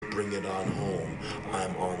bring it on home.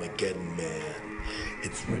 I'm Armageddon Man.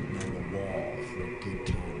 It's written on the wall for a good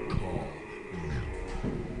time call.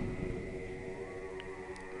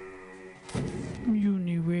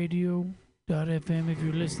 MutinyRadio.fm. If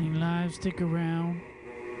you're listening live, stick around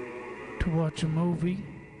to watch a movie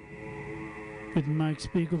with Mike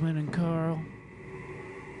Spiegelman and Carl.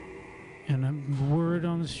 And the word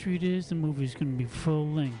on the street is the movie's going to be full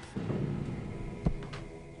length.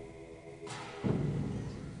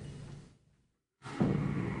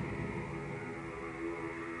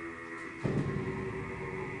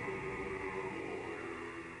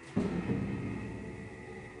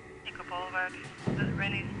 Boulevard,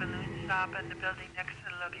 Rennie's Balloon Shop and the building next to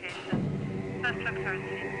the location. Suspects are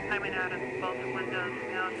seen climbing out of both windows,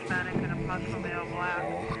 male Hispanic and a possible male black.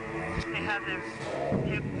 They have their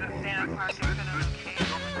van parked in front of the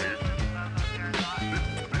location with their logo there not. And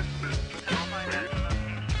we'll find out the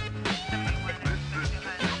location. Somebody went there, but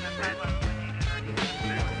behind the sidewalk when needed or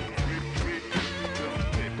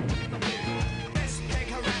This pig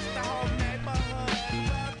harassed the whole neighborhood.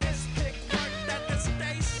 Well, this pig worked at the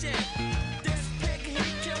station. This pig, he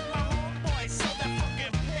killed my homeboy, so that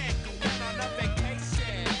fucking pig went on a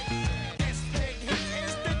vacation. This pig, he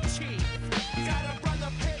is the chief. Got a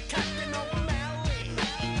brother pig, Captain O'Malley.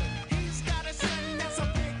 He's got a son that's a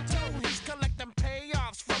pig too. He's collecting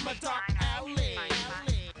payoffs from a dark alley.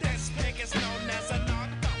 This pig is known as a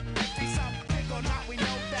narco. If he's a pig or not, we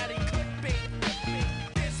know that he could be.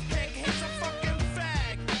 This pig, he's a fucking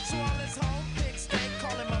fag. So all his home pigs, they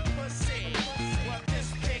call him a pussy. Well,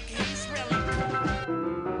 this pig, he's really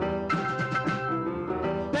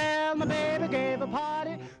Well, my baby gave a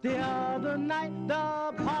party the other night.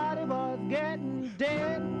 The party was getting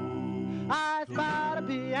dead. I spied a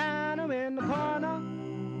piano in the corner,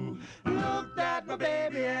 looked at my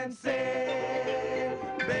baby and said,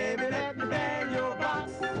 baby, let me bang your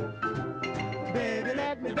box. Baby,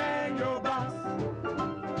 let me bang your box.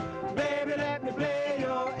 Baby, let me play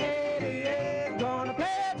your 88. Gonna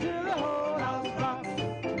play till the whole house rocks.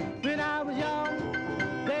 When I was young,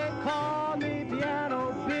 they called me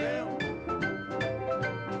Piano Bill.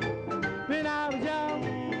 When I was young,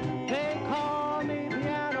 they called me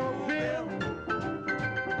Piano Bill.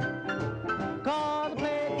 'Cause I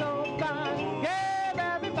played so fine, gave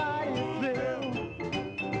everybody a thrill.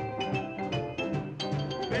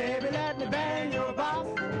 Baby, let me bang your box.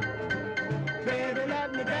 Baby,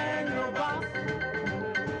 let me bang your box.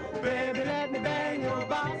 Baby, let me bang your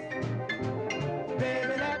box.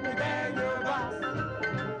 Baby, let me bang your box.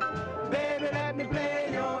 Baby, let me play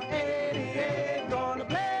your 88. Gonna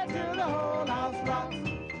play till the whole house rocks.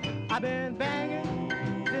 I've been banging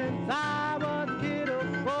since I was a kid of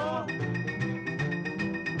 4.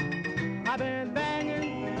 I've been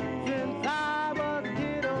banging since I was a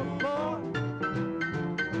kid of 4.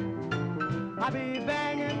 I'll be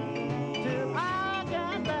banging till I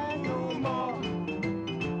can't bang no more.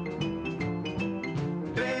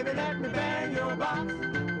 Baby, let me bang your box.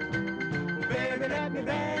 Baby, let me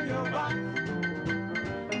bang your box.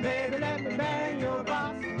 Baby, let me bang your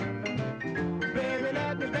box. Baby,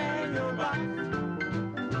 let me bang your box.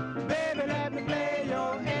 Baby, let me play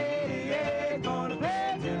your 88. Gonna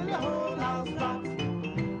play till the whole house rocks.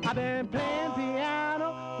 I've been playing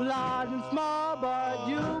piano, large and small, but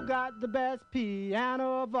you got the best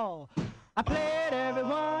piano of all. I played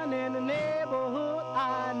everyone in the neighborhood.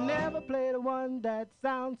 I never played the one that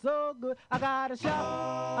sounds so good. I got a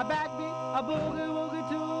shuffle, a backbeat, a boogie woogie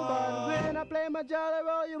too. But when I play my jolly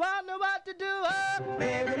roll, you won't know what to do. Oh,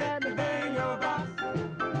 baby, let me bang your box.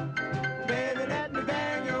 Baby, let me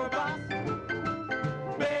bang your box.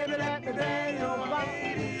 Baby, let me bang your box.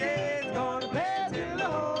 88's gonna play till the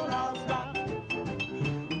whole house rocks.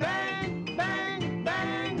 Bang, bang,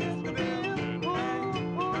 bang, Mr. Bill.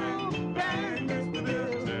 Ooh, ooh, bang, Mr.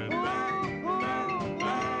 Bill. Ooh,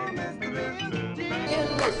 ooh, Mr. Bill. You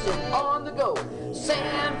listen on the go.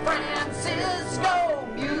 San Francisco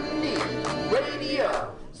Mutiny Radio.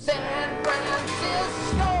 San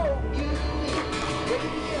Francisco Mutiny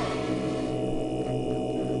Radio.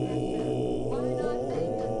 Why not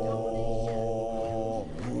make a donation?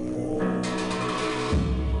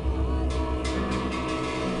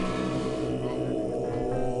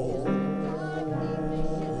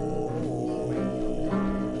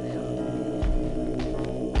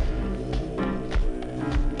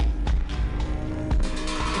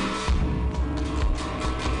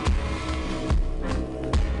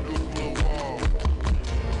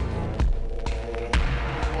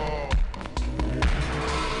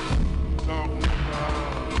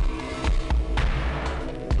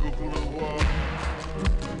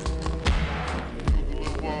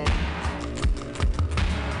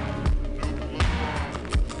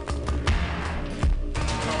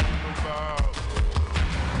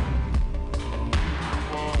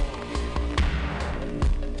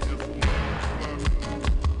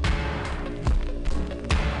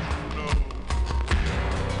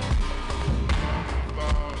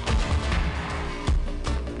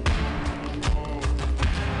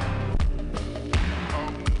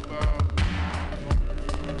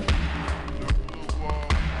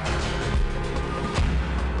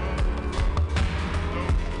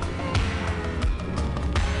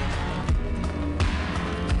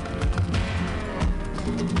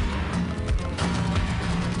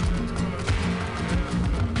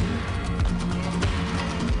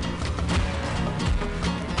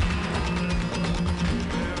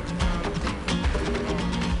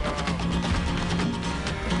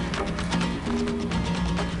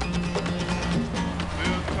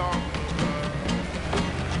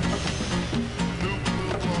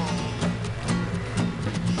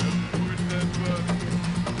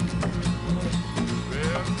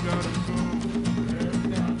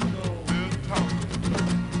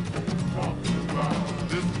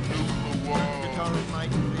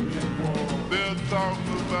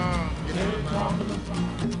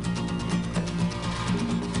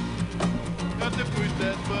 Got to push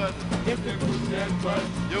that button. If you push that button,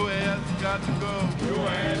 Your ass got to go. your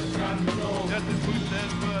ass got to go. Got to push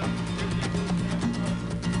that button.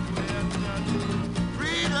 Your ass got to go.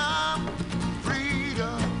 Freedom,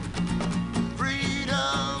 freedom,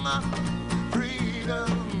 freedom, freedom,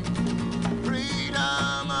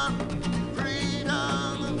 freedom,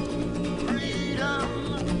 freedom, freedom,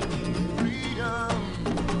 freedom.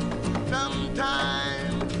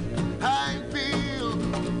 Sometimes I feel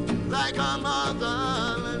like a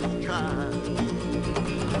motherless child.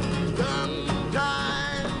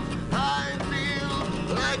 Sometimes I feel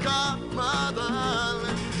like a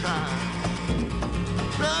motherless child.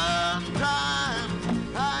 Sometimes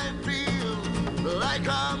I feel like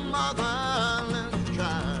a motherless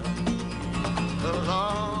child.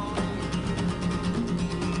 Along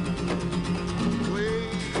way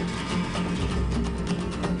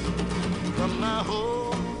from my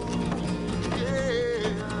home,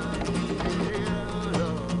 yeah,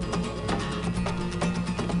 Lord.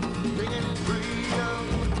 Singing freedom,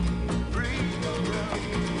 freedom,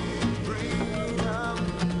 freedom,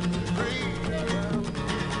 freedom.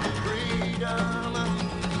 Freedom,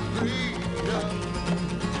 freedom,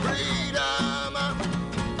 freedom,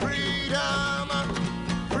 freedom,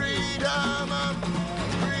 freedom,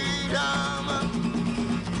 freedom.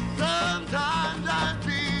 Sometimes I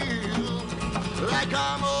feel like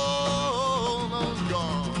I'm almost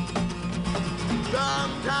gone.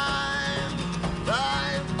 Sometimes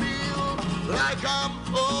I feel like I'm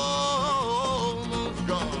almost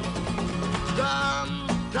gone.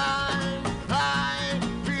 Sometimes I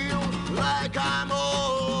feel like I'm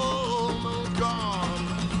almost gone.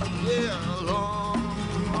 Yeah, long,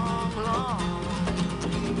 long, long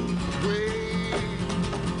way,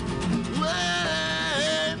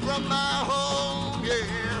 way from my home. Yeah,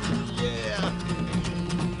 yeah.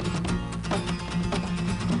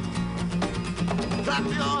 Clap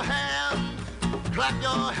your hands, clap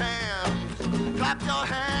your hands, clap your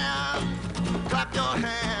hands, clap your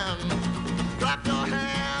hands. Clap your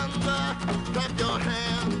hands, clap your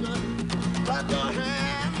hands, clap your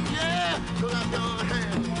hands, yeah, clap your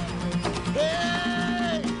hands.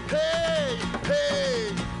 Hey, hey,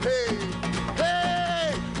 hey, hey,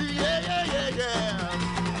 hey, yeah, yeah, yeah, yeah.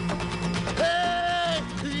 Hey,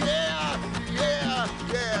 yeah, yeah,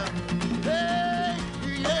 yeah. Hey,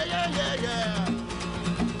 yeah, yeah, yeah, yeah.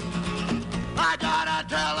 I got a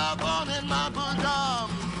telephone in my bosom,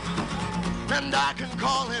 and I can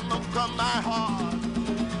call him up from my heart.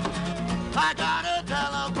 I got a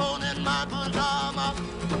telephone in my bosom,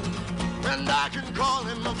 and I can call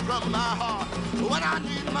him up from my heart. When I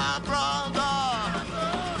need my brother,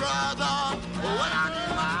 brother, when I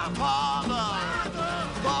need my father,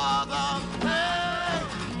 father, hey,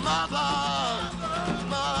 mother,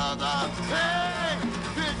 mother, hey,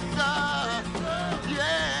 sister,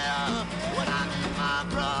 yeah, when I need my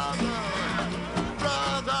brother,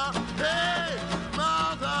 brother, hey,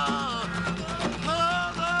 mother,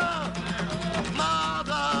 mother,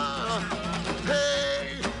 mother,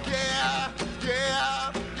 hey, yeah,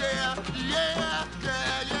 yeah, yeah, yeah, yeah, yeah,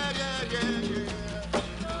 yeah, yeah, yeah.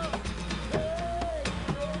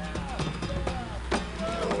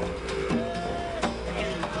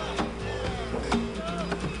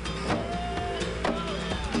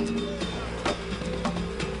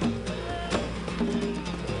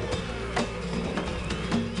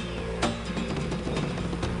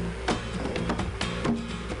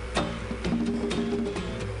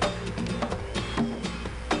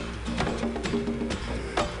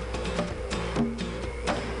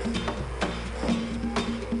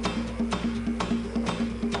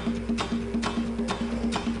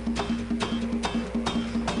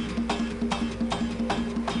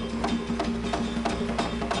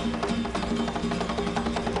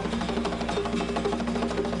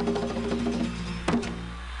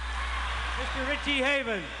 Mr. Richie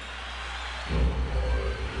Haven.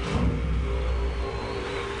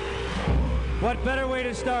 What better way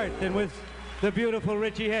to start than with the beautiful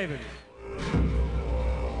Richie Haven?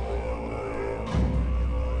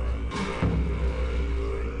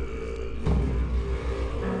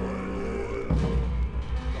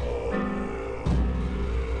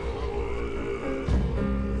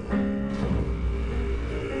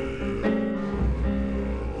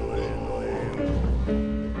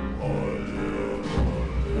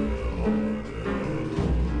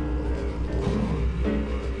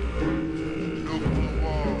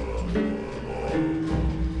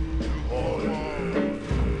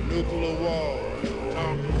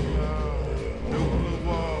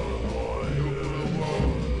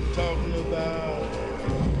 Talking about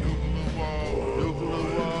nuclear war.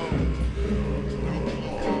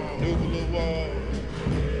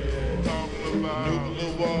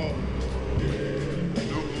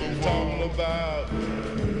 about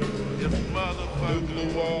this motherfucker. Nuclear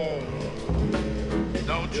wall.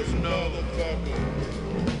 Don't you know? Motherfucker.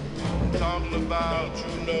 I'm talking about. Don't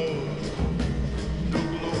you know?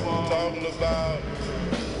 Nuclear wall. Talking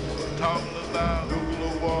about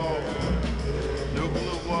nuclear wall.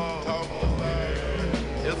 Nuclear wall. Talking about.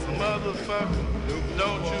 It's a motherfucker.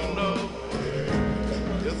 Don't you know?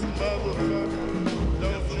 It's a motherfucker.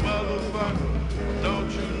 It's a motherfucker.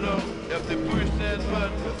 Don't you know? If they push that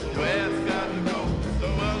button, your ass got to go. It's a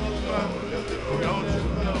motherfucker. Don't you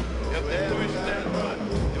know? If they push that button,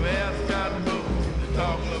 your ass got to go. They're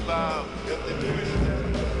talking about. If they push that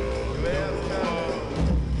button, your ass got to go.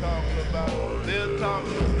 Talking about. They're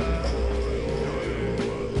talking about.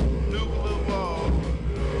 Nuclear war.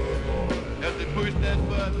 If they push that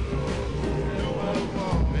button, nuclear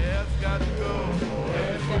war. Your ass got to go. If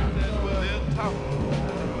they push that button, they're talking.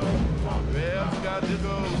 Your ass got to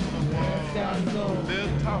go.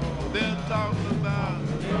 They're talking about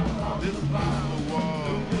this nuclear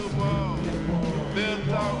war. They're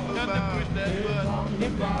talking about push that button.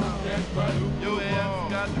 Your ass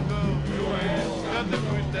got to go. Got to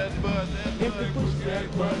push that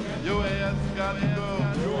button. Your ass got to go.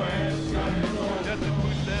 Got to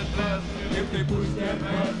push that button. If they push that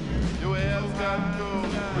button, your ass got to go.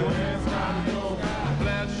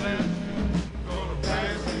 Blast you.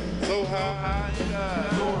 So high in the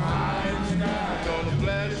sky. Gonna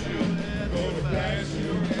blast you.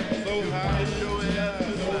 So high in your ass.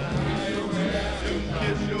 You can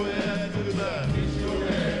kiss your ass goodbye.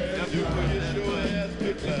 You can kiss your ass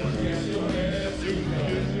goodbye. You can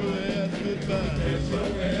kiss your ass goodbye.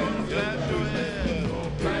 Gonna blast your ass.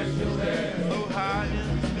 So high in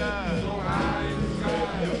the sky.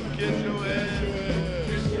 You can kiss your ass.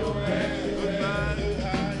 Goodbye.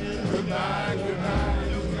 Goodbye.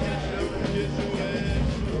 You can kiss your ass.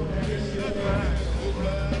 Goodbye.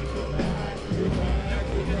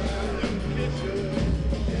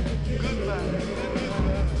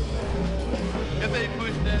 If they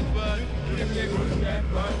push that button, if they push that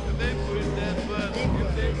button, if they push that button, if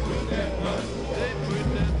they push that button, they push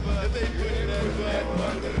that button, if they push that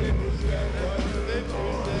button, if they push that button, they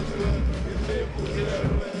push that button, if they push that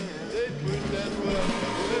button, they push that button.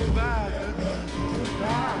 Goodbye,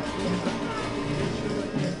 goodbye.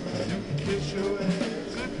 You can kiss your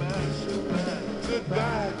ass. Goodbye, goodbye,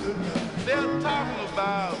 goodbye, goodbye. They're talking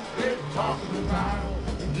about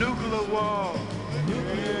nuclear war.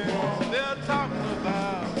 They're talking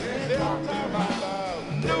about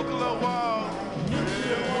nuclear war.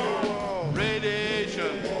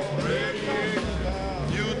 Radiation.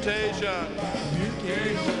 Mutation.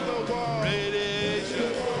 Radiation.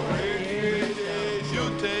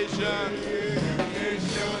 Mutation.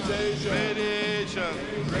 Radiation.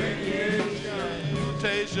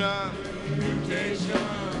 Mutation.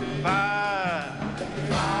 Fire.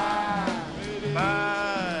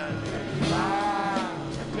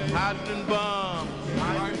 Hydrogen bomb.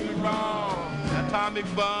 Atomic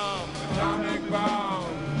bomb.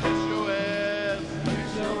 Kiss your ass.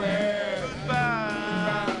 Goodbye.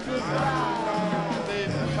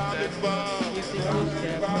 Baby, atomic bomb.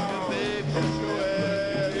 Baby, kiss your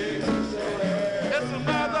ass. It's a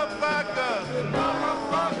motherfucker.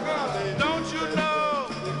 Don't you know?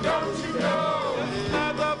 It's a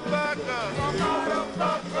motherfucker.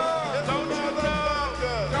 Don't you know?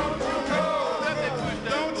 That they push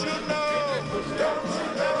that. Don't you know?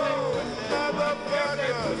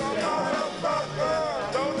 Motherfucker.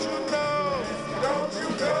 Don't you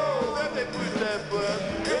know? That they push that button.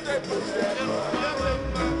 If they push that button.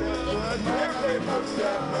 If they push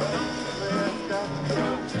that button.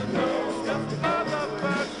 Don't you know? It's a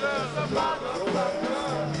motherfucker. It's a motherfucker.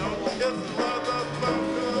 It's a motherfucker.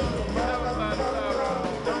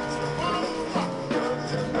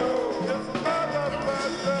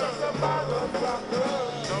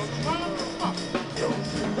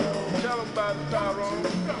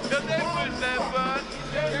 If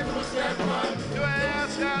they push that button, your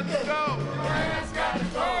ass got to go.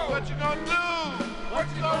 What you gonna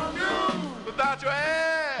do? Without your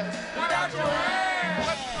ass? What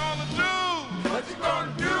you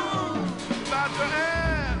gonna do? Without your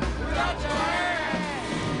ass?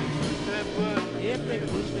 If they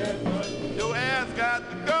push that button, your ass got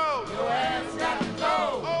to go.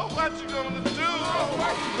 Oh, what you gonna do?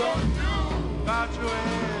 Without your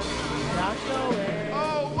ass?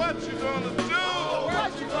 Oh, what you gonna do?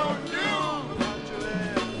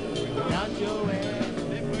 Without your ass?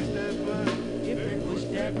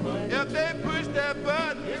 They push that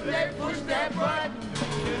button. If they push that button.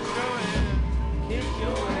 Kiss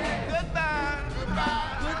your ass. Goodbye.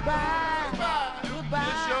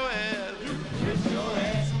 Kiss your ass.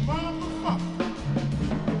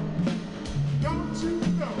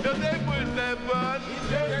 If they push that button,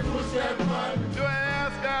 your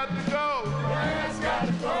ass got to go.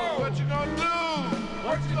 What you gonna do?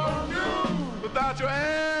 Without your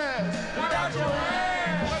ass?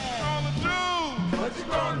 What you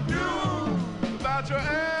gonna do? Without your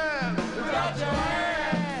ass?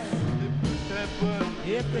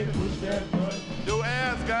 If they push that button, your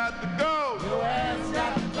ass got to go.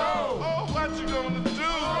 Oh, what you gonna do?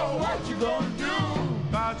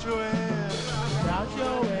 Without your ass?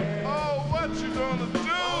 Oh, what you gonna do?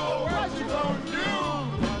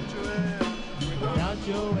 Without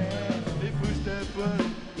your ass? They push that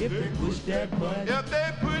button.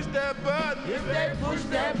 If they push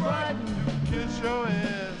that button, kiss your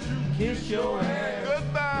ass.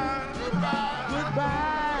 Goodbye.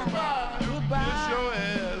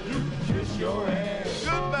 Kiss your ass.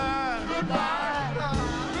 Goodbye.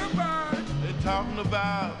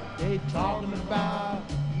 They talking about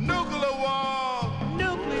nuclear war.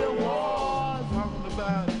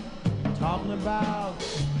 Talking about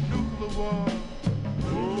nuclear war.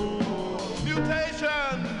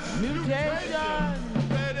 Mutations.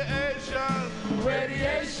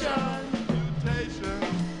 Radiation.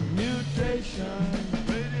 Mutation.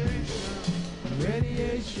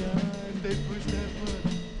 Radiation.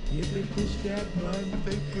 If they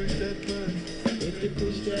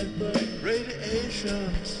push that button.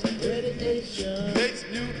 Radiation. Makes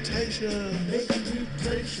mutation.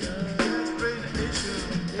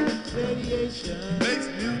 Radiation.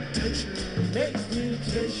 Makes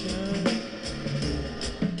mutation.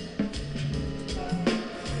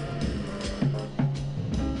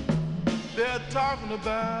 They're talking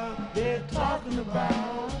about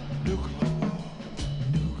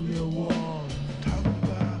nuclear war.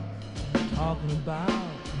 Talking about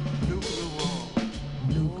nuclear war.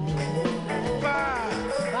 Fire.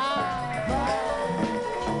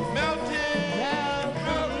 Melting.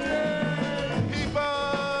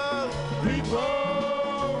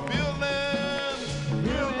 People. Buildings.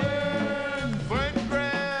 Burnt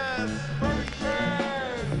grass.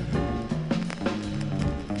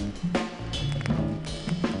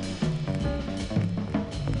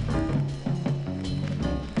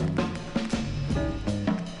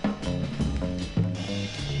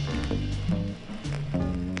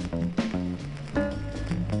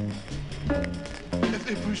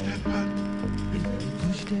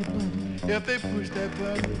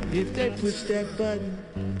 If they push that button.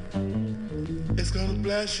 It's gonna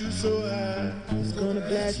blast you so high.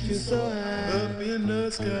 Up in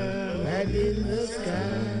the sky.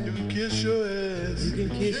 You can kiss your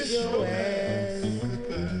ass.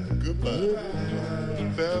 Goodbye.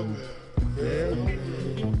 Farewell.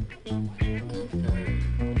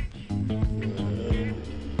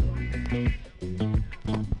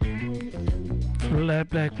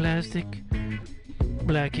 Black Plastic,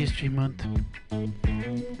 Black History Month.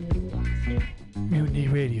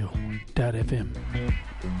 MutinyRadio.fm.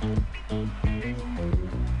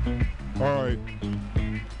 All right.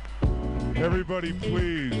 Everybody,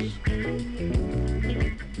 please.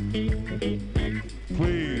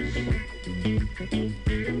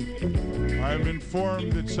 I'm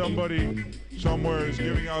informed that somebody somewhere is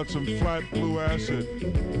giving out some flat blue acid.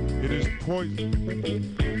 It is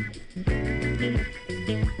poison.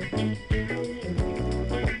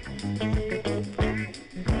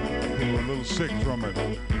 I'm a little sick from it.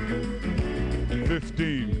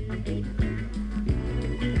 15.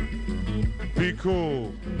 Be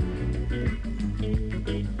cool.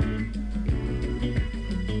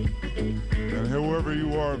 And whoever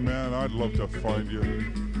you are, man, I'd love to find you.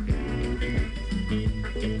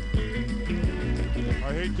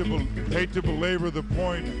 I hate to belabor the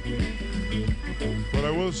point, but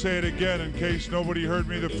I will say it again in case nobody heard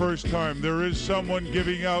me the first time. There is someone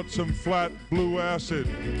giving out some flat blue acid.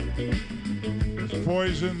 It's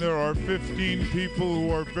poison. There are 15 people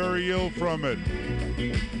who are very ill from it.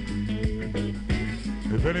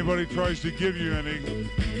 If anybody tries to give you any,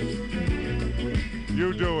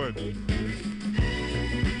 you do it.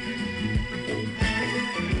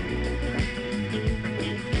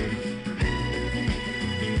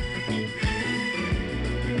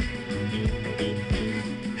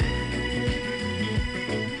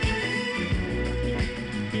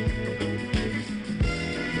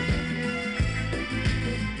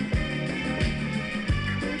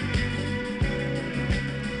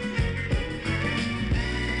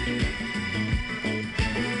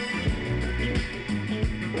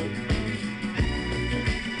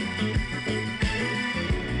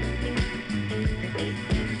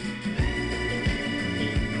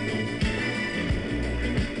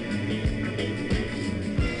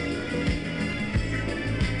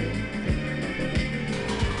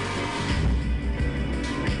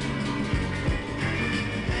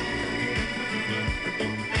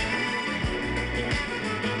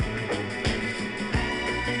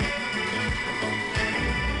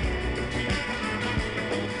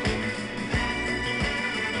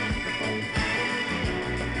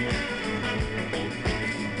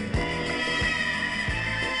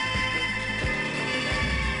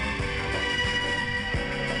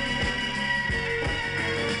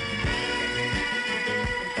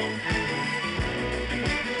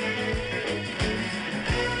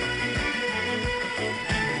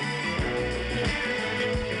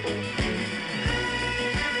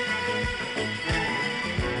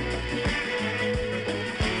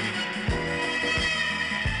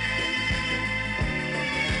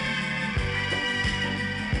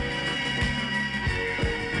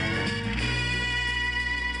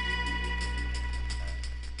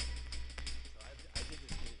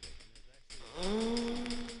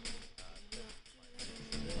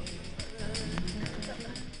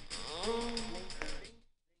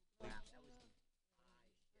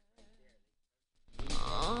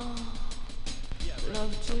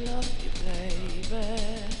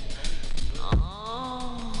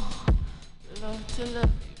 to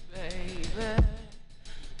love you, baby.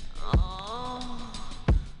 Oh,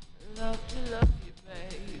 love to love you,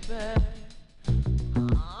 baby.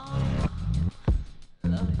 Oh,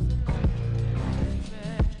 love to love you,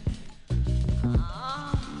 baby. Oh,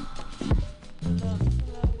 love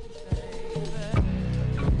to love you, baby.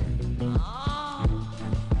 Oh,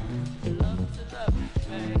 love to love you,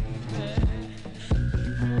 baby.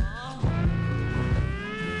 Oh.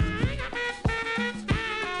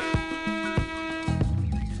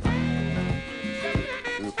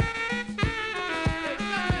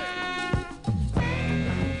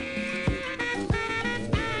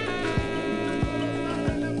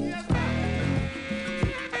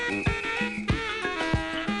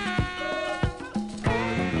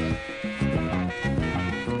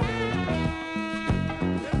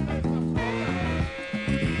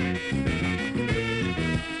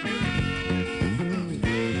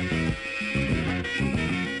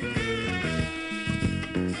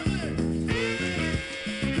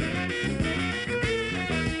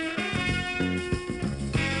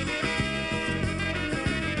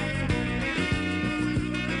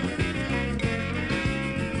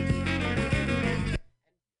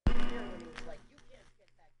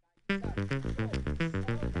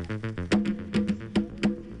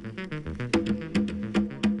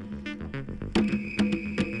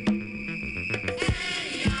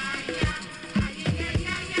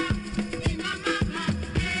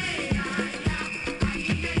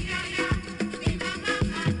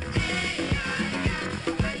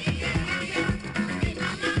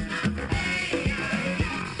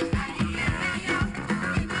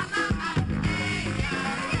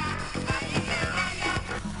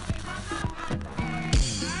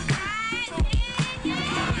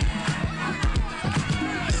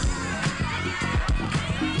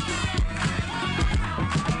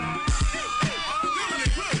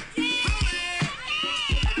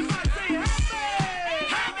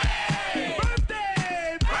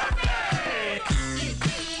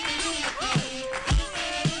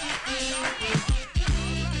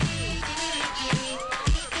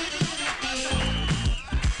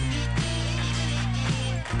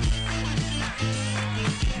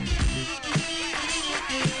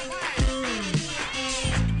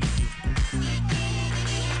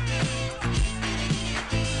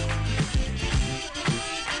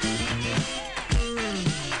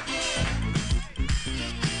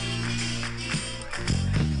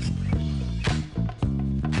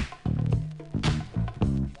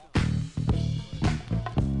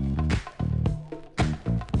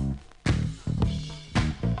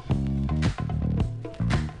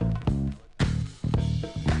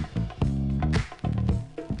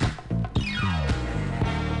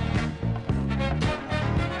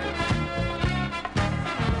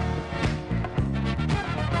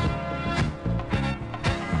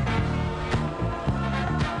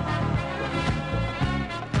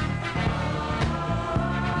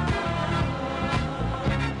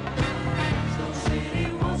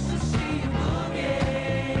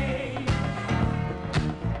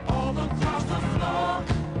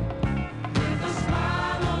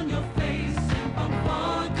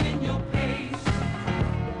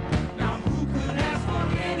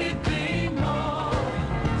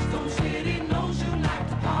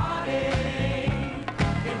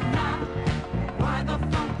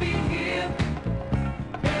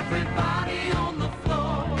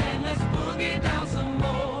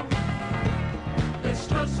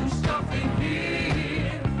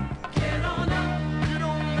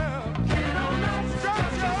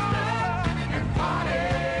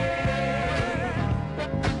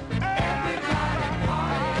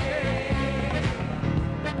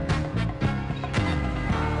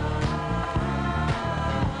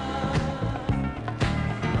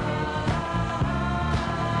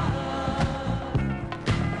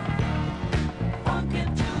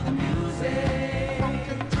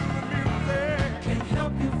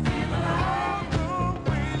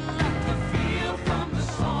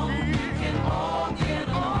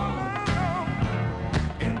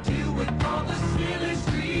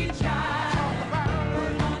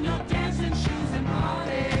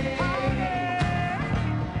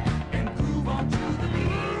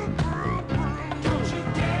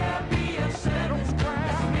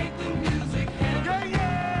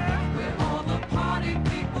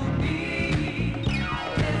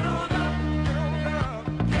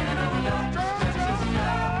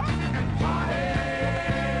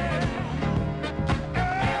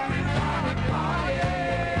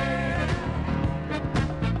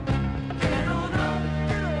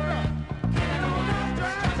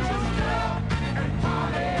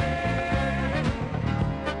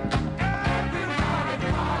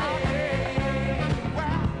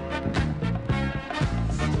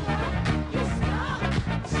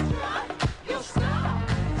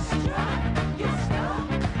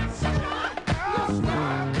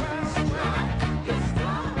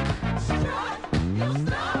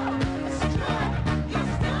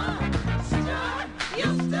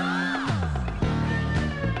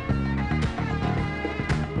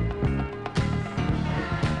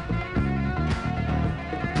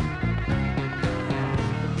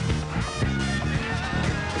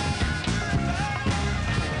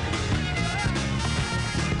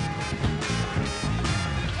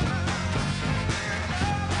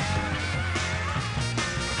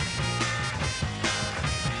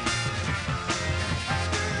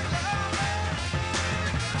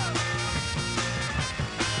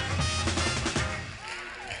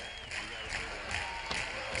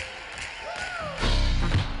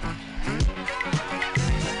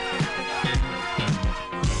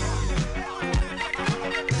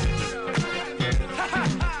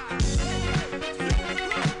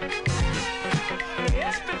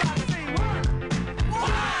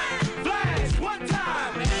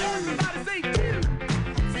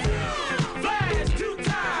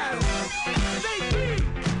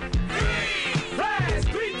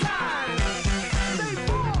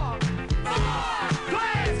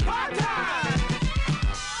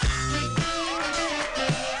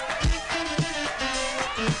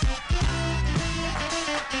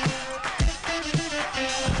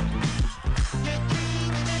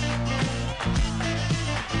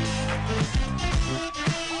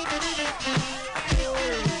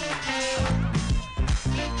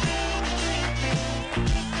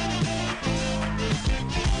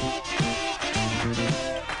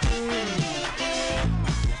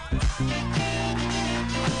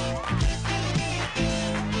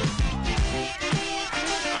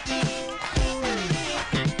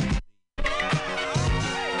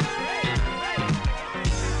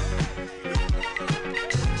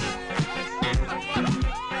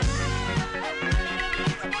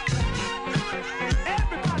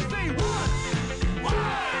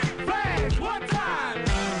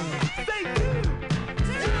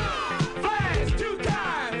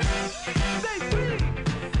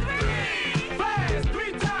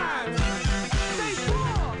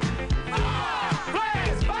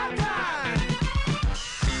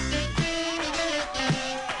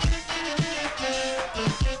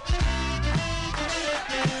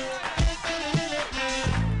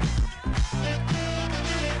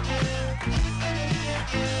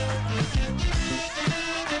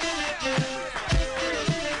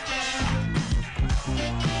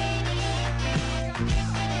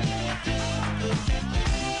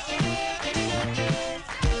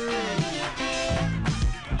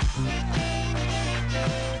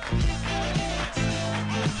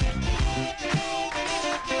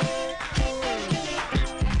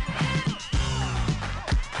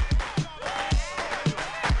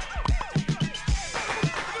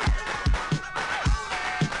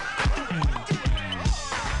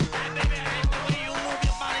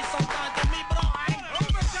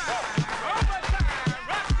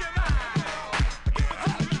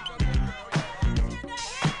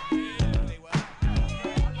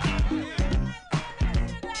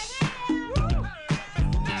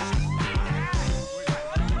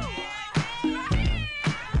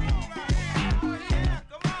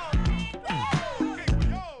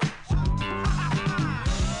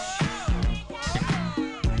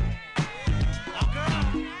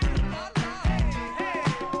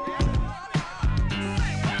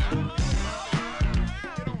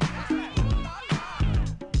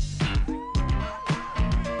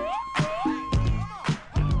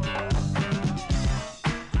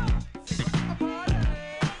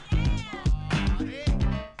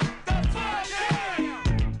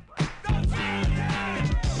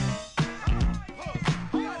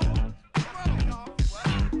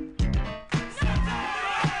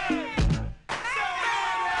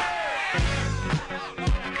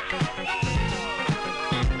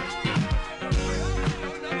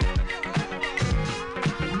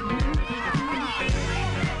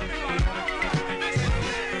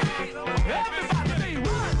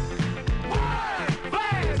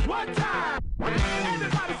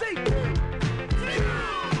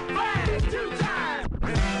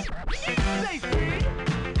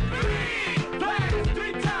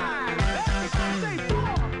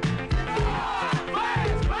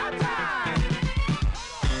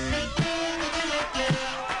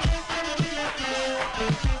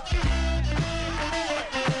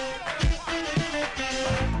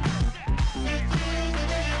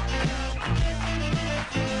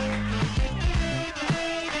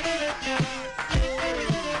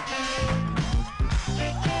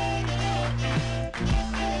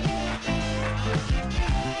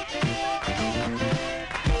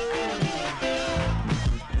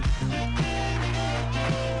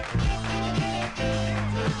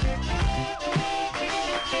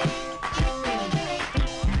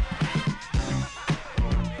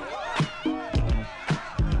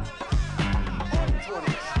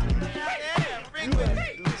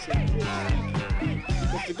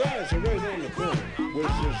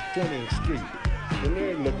 was 20th Street. And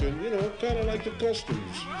they're looking, you know, kind of like the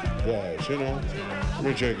customs guys, you know. Let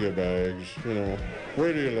me check your bags, you know.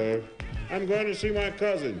 Where do you live? I'm going to see my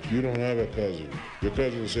cousin. You don't have a cousin. Your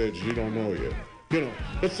cousin said you don't know yet. You know,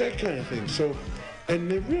 it's that kind of thing. So, and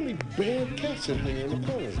they're really bad cats that hang on the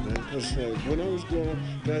corners, man. Because like, when I was growing up,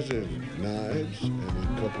 guys had knives, and then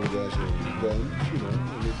a couple of guys had guns, you know,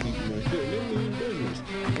 and they're beating my kid. And they mean business.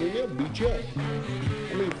 I mean, they'll beat you up.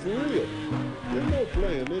 I mean, for real. There's no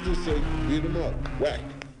playing. They just say, beat them up, whack.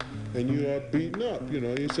 And you are beaten up, you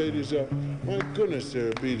know. You say to yourself, my goodness,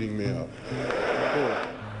 they're beating me up. Oh.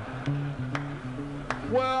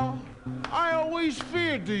 Well, I always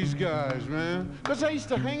feared these guys, man. Because I used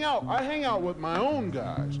to hang out. I hang out with my own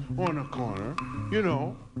guys on the corner, you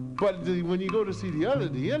know. But when you go to see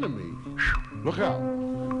the enemy, look out.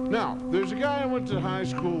 Now, there's a guy I went to high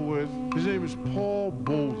school with. His name is Paul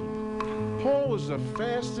Bolden. Paul was the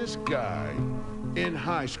fastest guy in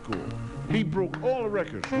high school. He broke all the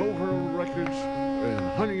records, low hurdle records, and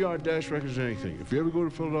 100-yard dash records, and anything. If you ever go to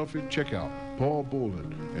Philadelphia, check out Paul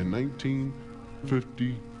Bolden in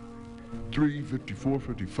 1953, 54,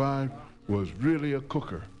 55, was really a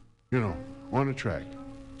cooker, you know, on the track.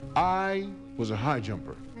 I was a high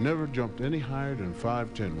jumper. Never jumped any higher than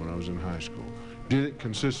 5'10" when I was in high school. Did it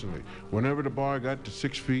consistently. Whenever the bar got to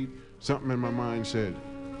 6 feet, something in my mind said,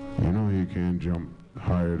 you know you can't jump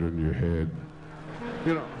higher than your head.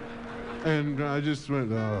 You know, and I just went,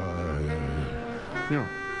 you know,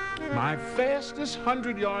 my fastest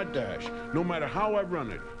 100-yard dash, no matter how I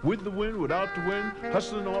run it, with the wind, without the wind,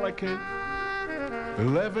 hustling all I can,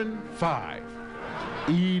 11.5.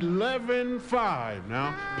 11.5.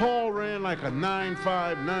 Now, Paul ran like a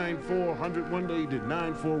 9.5, 9.4, 100. One day he did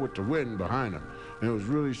 9.4 with the wind behind him. And it was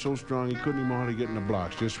really so strong he couldn't even hardly get in the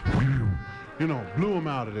blocks. Just whew, you know, blew him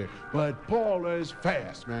out of there. But Paul is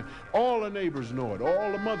fast, man. All the neighbors know it.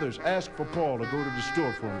 All the mothers ask for Paul to go to the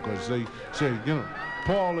store for him because they say, you know,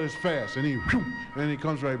 Paul is fast, and he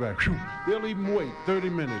comes right back. Whew. They'll even wait 30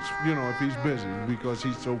 minutes, you know, if he's busy because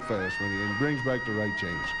he's so fast when he brings back the right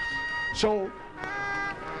change. So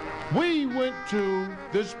we went to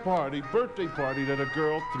this party, birthday party that a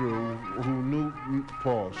girl threw who knew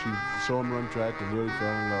Paul. She saw him run track and really fell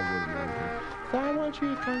in love with him and everything. So I want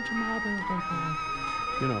you to come to my birthday party.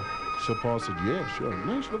 You know, so Paul said, yeah, sure.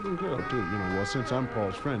 Nice looking girl, too. You know, well, since I'm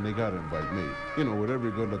Paul's friend, they got to invite me. You know, with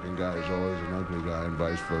every good looking guy, there's always an ugly guy and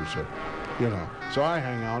vice versa. You know, so I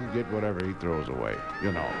hang out and get whatever he throws away,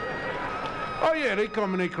 you know. Oh, yeah, they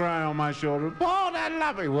come and they cry on my shoulder. Paul, I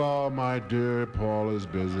love you. Well, my dear, Paul is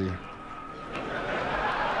busy.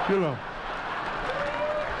 You know.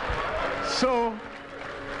 So,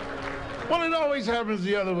 well, it always happens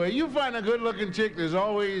the other way. You find a good-looking chick, there's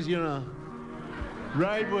always, you know,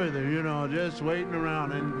 right with her, you know, just waiting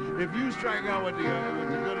around. And if you strike out with the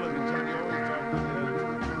good-looking chick, you always talk to the other.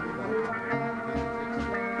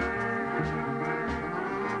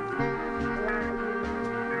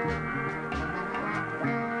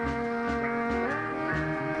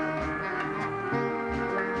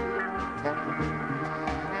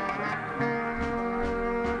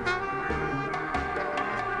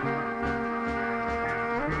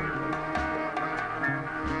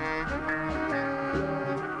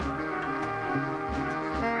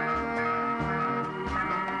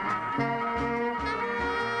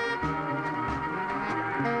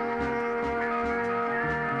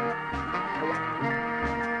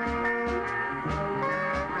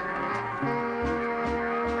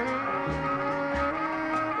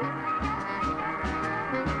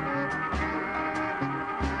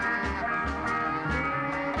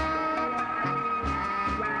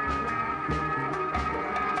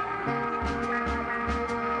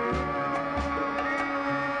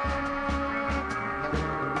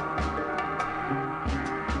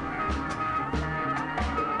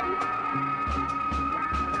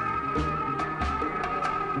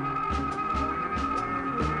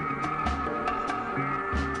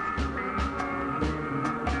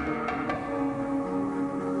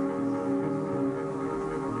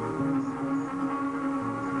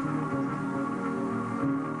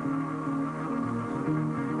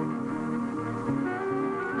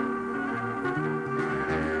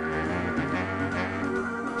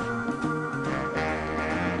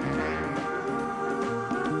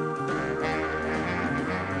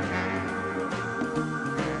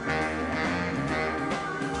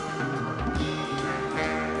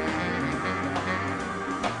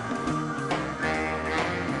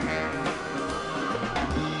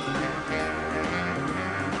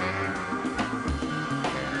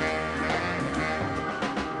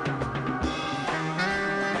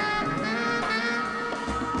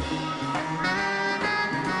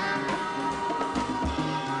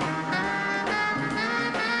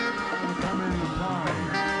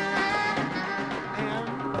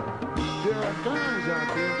 out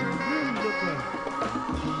there. It really look like.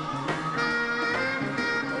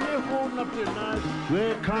 And they're holding up their knives.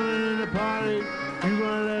 We're coming in the party. You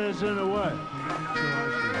gonna let us in or what? So I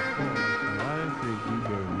said, Paul, I think you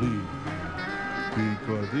better leave.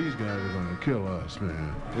 Because these guys are gonna kill us,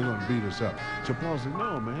 man. They're gonna beat us up. So Paul said,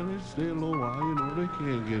 no, man, they stay a little while, you know, they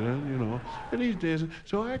can't get in, you know. And he's dancing.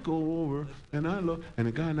 So I go over and I look, and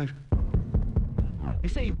the guy next. He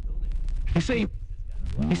say,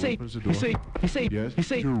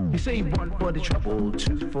 one for the trouble,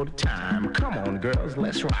 two for the time. Come on, girls,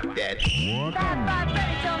 let's rock that. 5-5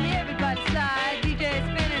 Freddy told me everybody slide. DJ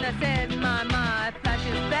spinning, I said, my,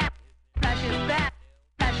 flashes back, flashes back,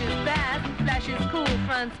 flashes fast, flashes cool,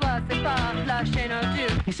 Francois, c'est pas, flash ain't no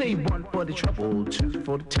do. He say one for the trouble, two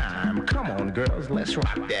for the time. Come on, girls, let's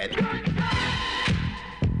rock that.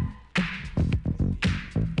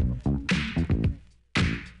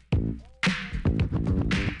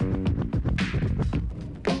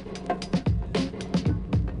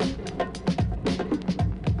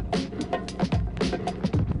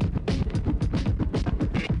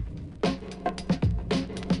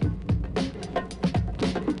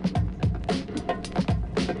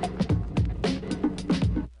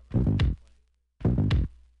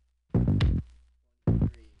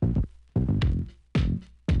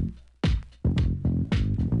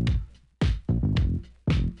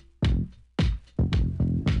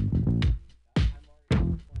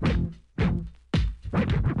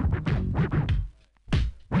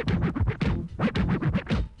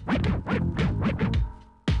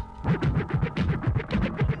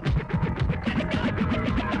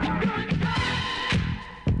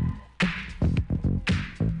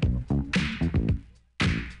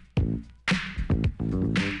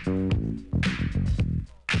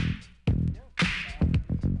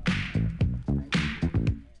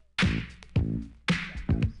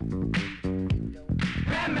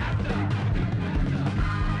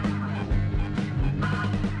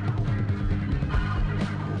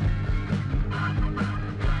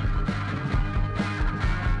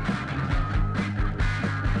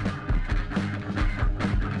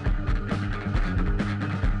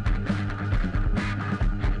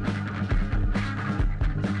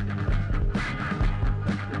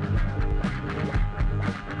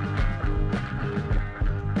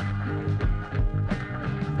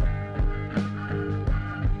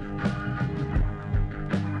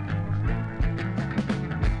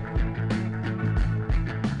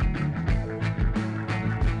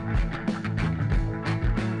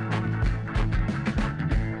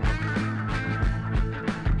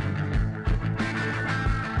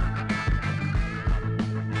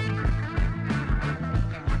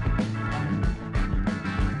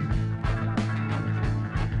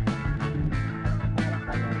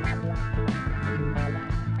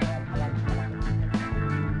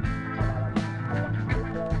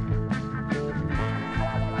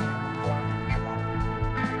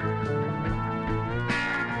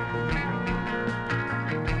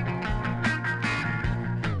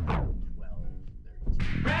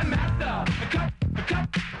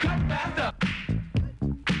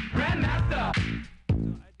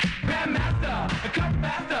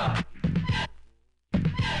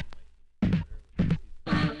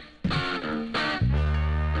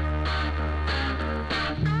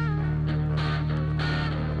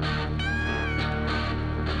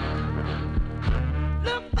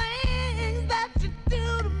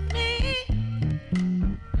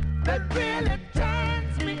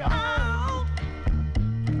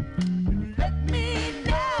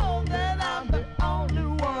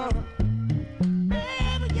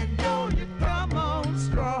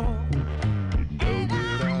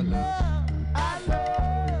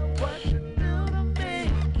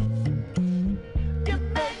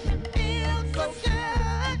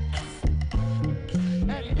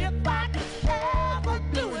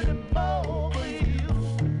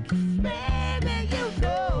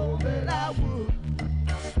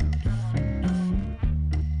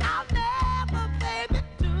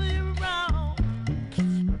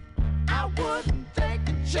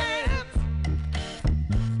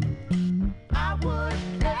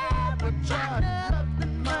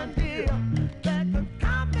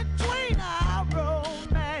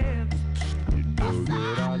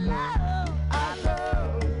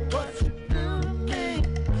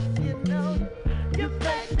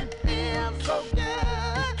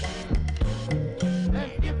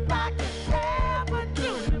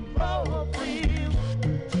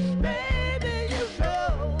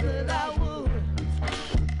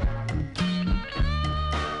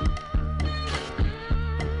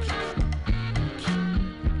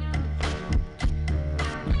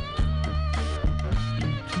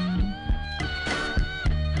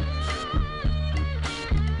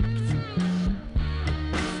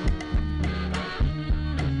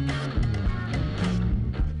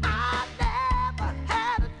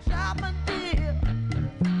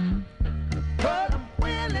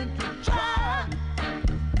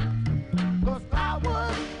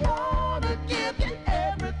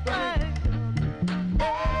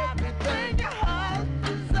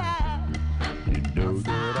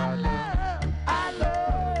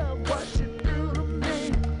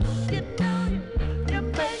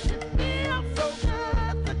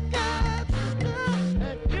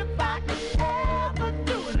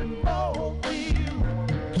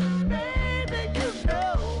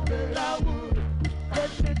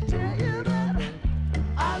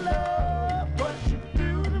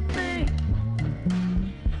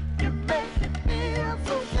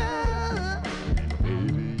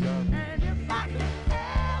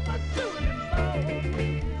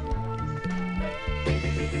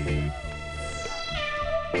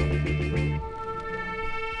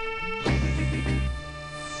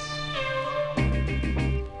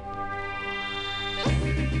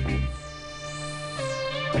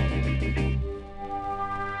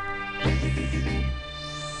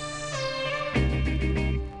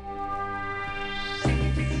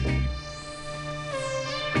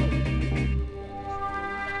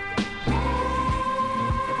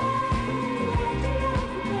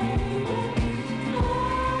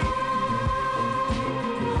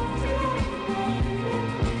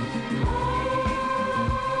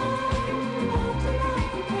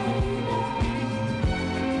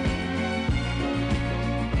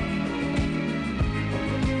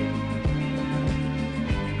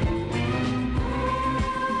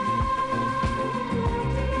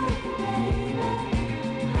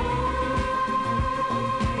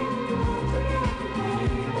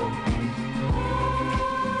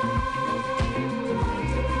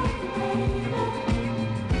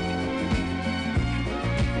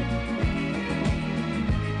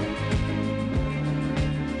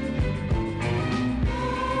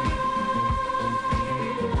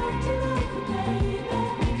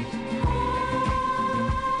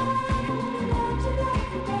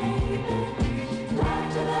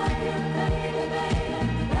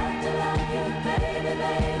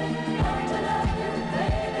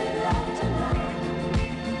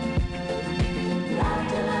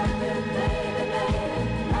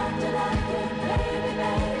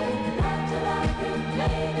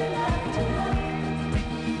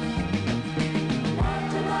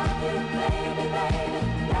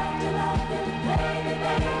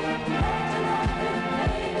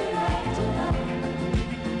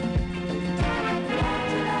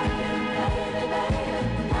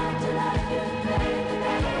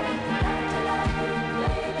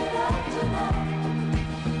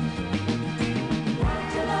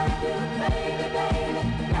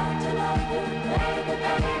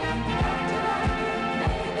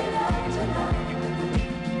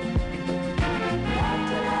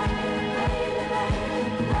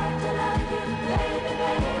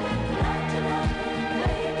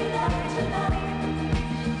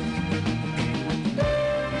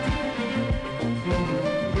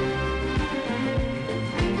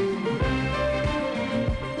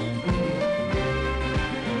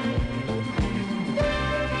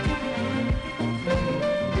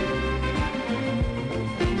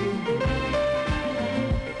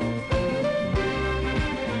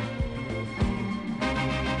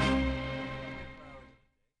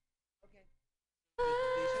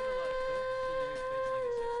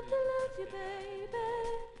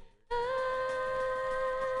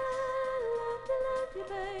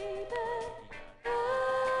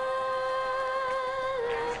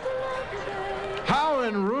 How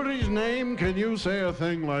in Rudy's name can you say a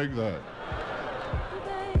thing like that?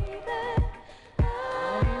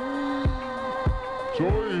 So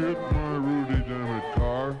he hit my Rudy, damn it,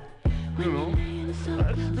 car. You know,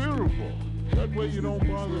 that's beautiful. That way you don't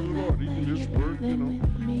bother the Lord. You can just work, you know.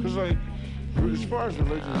 Because as far as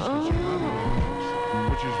religion is concerned, I'm Methodist,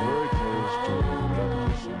 which is very close to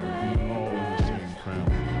Baptist, and all in the same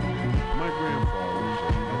family. My grandfather was a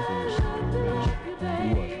Methodist minister. He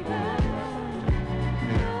was really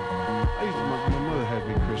and my mother had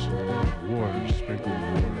me christened in water, sprinkling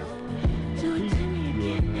water. He's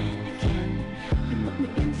good now.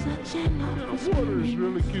 Water is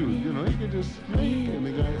really cute, you know. You can just and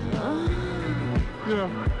the guy,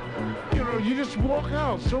 you just walk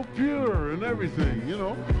out so pure and everything, you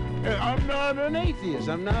know. And I'm not an atheist.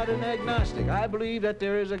 I'm not an agnostic. I believe that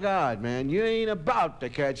there is a God, man. You ain't about to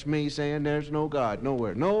catch me saying there's no God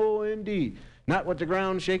nowhere. No, indeed. Not with the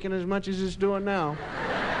ground shaking as much as it's doing now.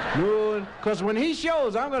 No, because when he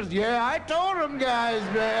shows, I'm going to, I told him, guys,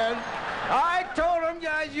 man. I told them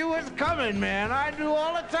guys you was coming, man. I knew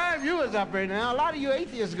all the time you was up right now. A lot of you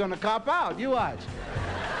atheists are gonna cop out. You watch.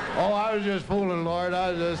 Oh, I was just fooling, Lord.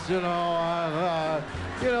 I was just,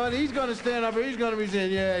 and he's gonna stand up here. He's gonna be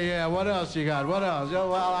saying, yeah. What else you got? What else?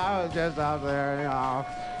 Well, I was just out there,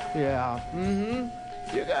 Yeah.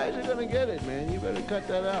 You guys are gonna get it, man. You better cut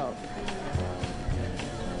that out.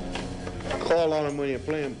 Call on him when you're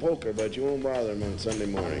playing poker, but you won't bother him on Sunday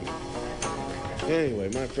morning. Anyway,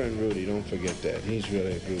 my friend Rudy, don't forget that. He's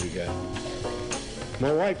really a groovy guy.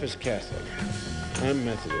 My wife is Catholic. I'm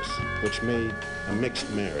Methodist, which made a mixed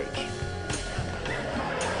marriage.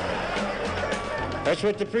 That's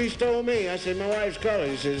what the priest told me. I said, my wife's colored.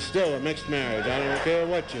 He said, it's still a mixed marriage. I don't care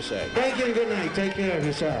what you say. Thank you and good night. Take care of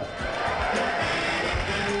yourself.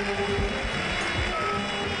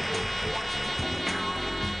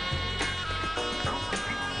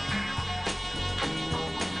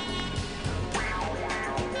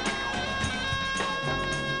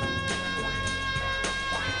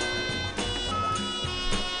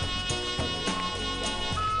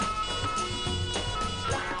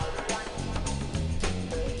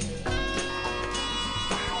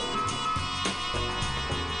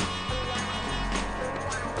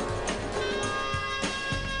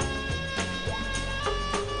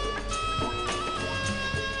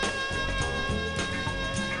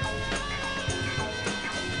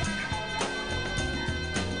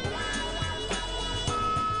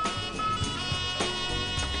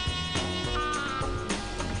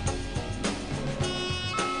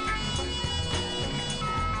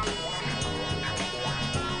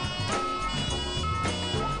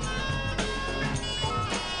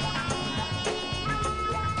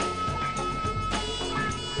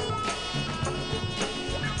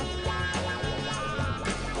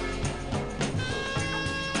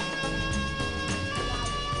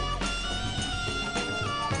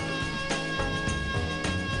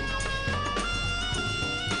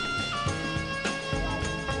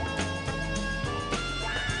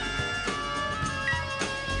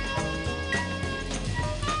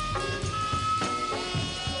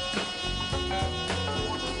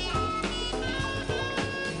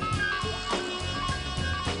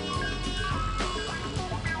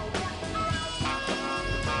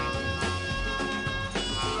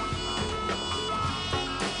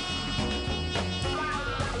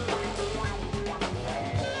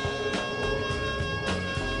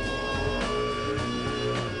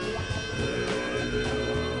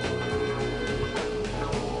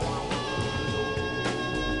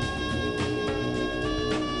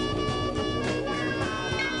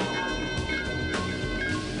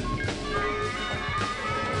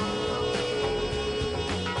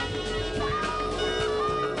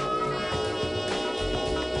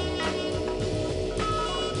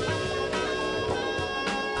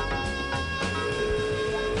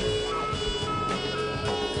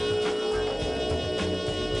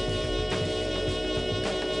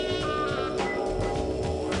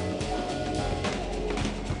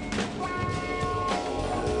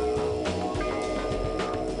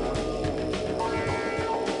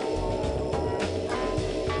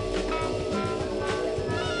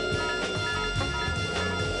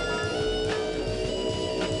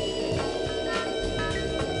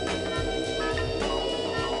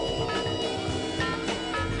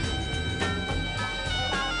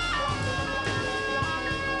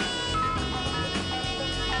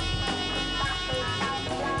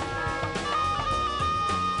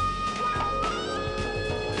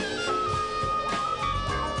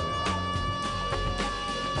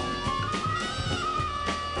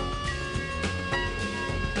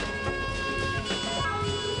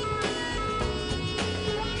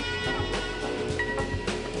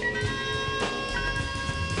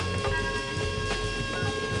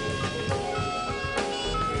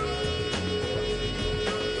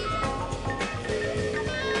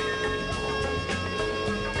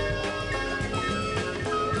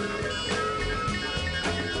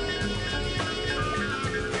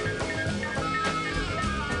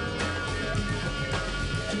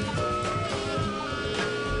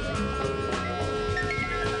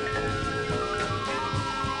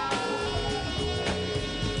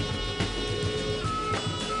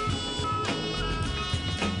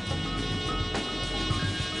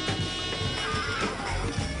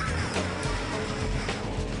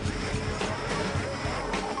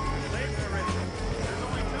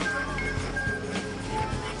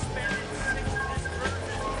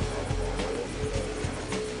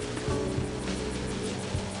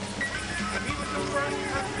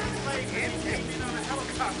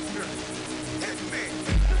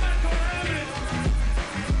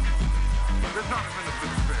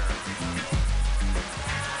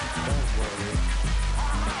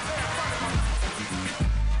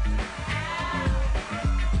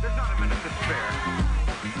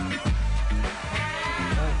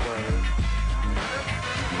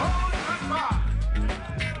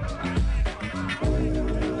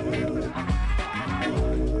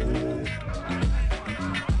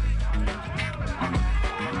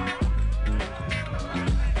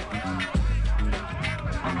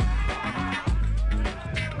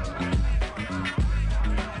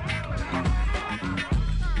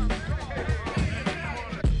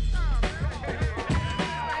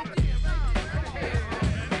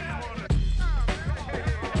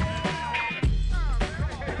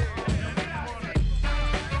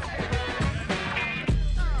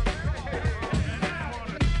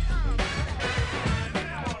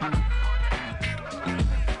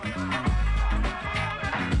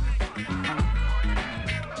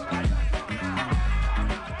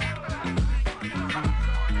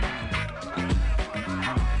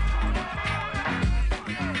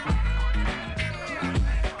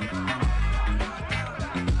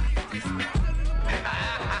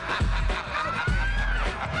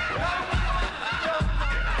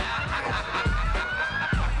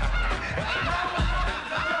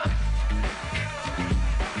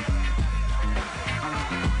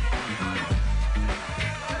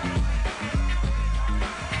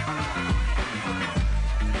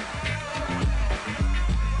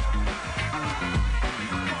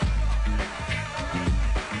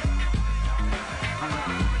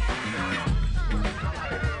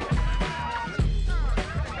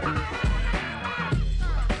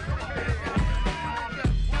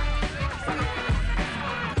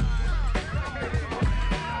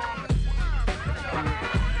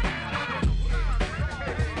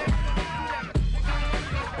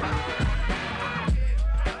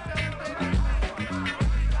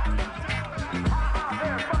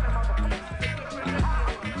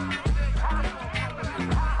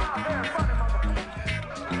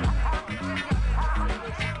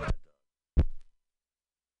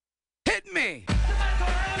 me.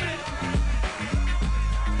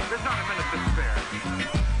 There's not a minute to spare.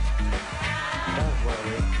 Don't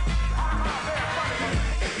worry.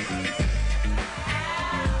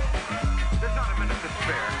 There's not a minute to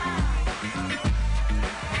spare.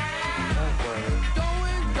 Don't worry.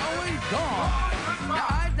 Going, gone. Now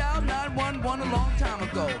I dialed 911 a long time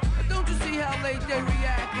ago. Don't you see how late they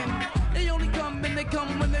reacting? They only come and they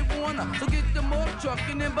come when they wanna. So get them off truck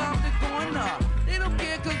and then bomb the corner. They don't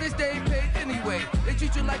care cause they stay paid anyway. They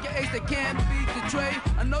treat you like an ace that can't beat the trade.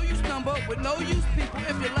 I know you stumble with no use people.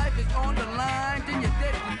 If your life is on the line, then you're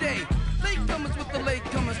dead today. Latecomers with the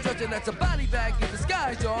latecomers stretcher. That's a body bag in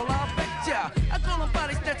disguise, y'all. I'll bet ya. I call them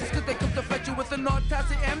body snatchers cause they come to fetch you with an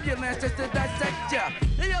autopsy ambulance just to dissect ya.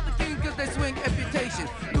 They are the king cause they swing amputation.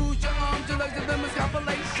 Lose your arms, your legs, and limbs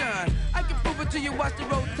compilation. I can prove it to you, watch the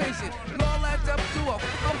rotation. It all adds up to a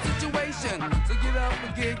situation. So get up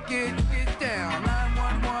and get down.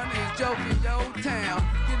 911 is joking your town.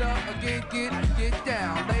 Get up and get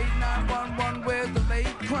down. Late 911, where's the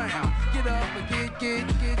late crown? Get up and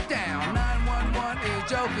get down. 911 is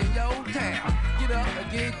joking your town. Get up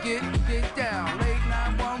and get down. Late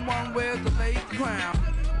 911, where's the late crown?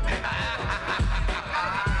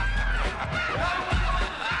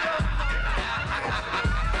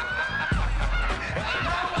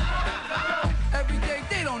 Every day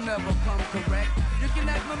they don't never come correct. You can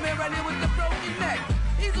ask my man right here with the broken neck.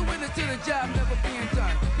 He's a witness to the job never being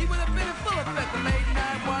done. He would have been in full effect. The late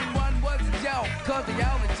 911 was a joke, cause they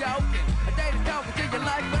all are joking. A day to talking to your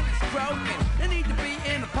life when it's broken. They need to be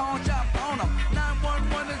in the pawn shop on them.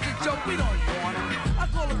 911 is a joke, we don't want them. I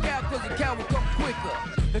call a cow cause the cow will come quicker.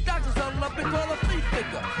 The doctors huddle up and call a flea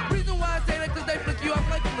flicker. Reason why I say that cause they flick you off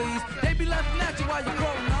like fleas. They be laughing at you while you're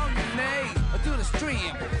crawling on your knees. Or to the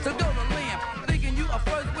stream, so go to limp. Thinking you are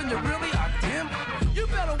first when you really are dim. You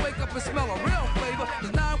better wake up and smell a real flavor.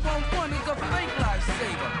 Cause 911 is a fake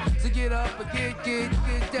lifesaver. So get up and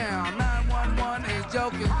get down. 911 is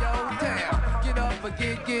joking your town. Get up and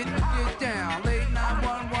get down. Late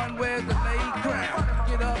 911, where's the late crown?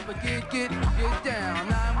 Get up and get down.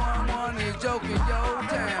 911 is joking your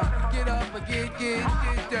town. Get up and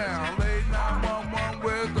get down. Late 911,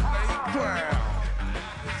 where's the late crown?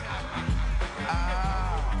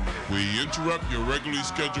 We interrupt your regularly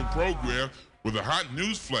scheduled program with a hot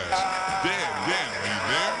news flash. Dan, are you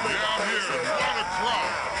there? Yeah, I'm here. What a crowd.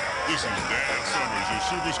 This is Dan Summers, your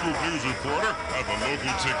Super Scoop News reporter at the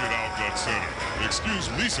local ticket outlet center. Excuse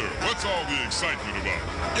me, sir, what's all the excitement about?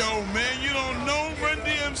 Yo, man, you don't know Run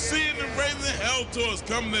DMC and the Raising Hell Tours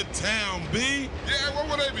coming to town, B? Yeah, what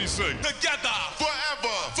would they be saying? Together,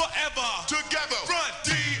 Forever, together, Run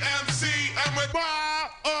DMC and with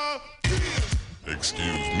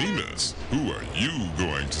Excuse me, miss. Who are you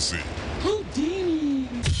going to see? Houdini.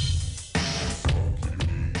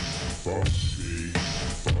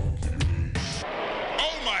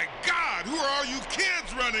 Oh my God! Who are all you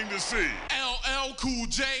kids running to see? LL Cool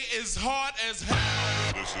J is hard as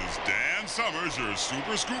hell. This is Dan Summers, your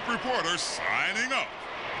Super Scoop reporter, signing up.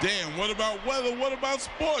 Dan, what about weather? What about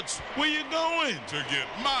sports? Where you going? To get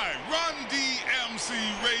my Run DMC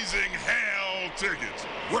Raising Hell tickets.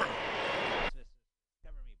 Where?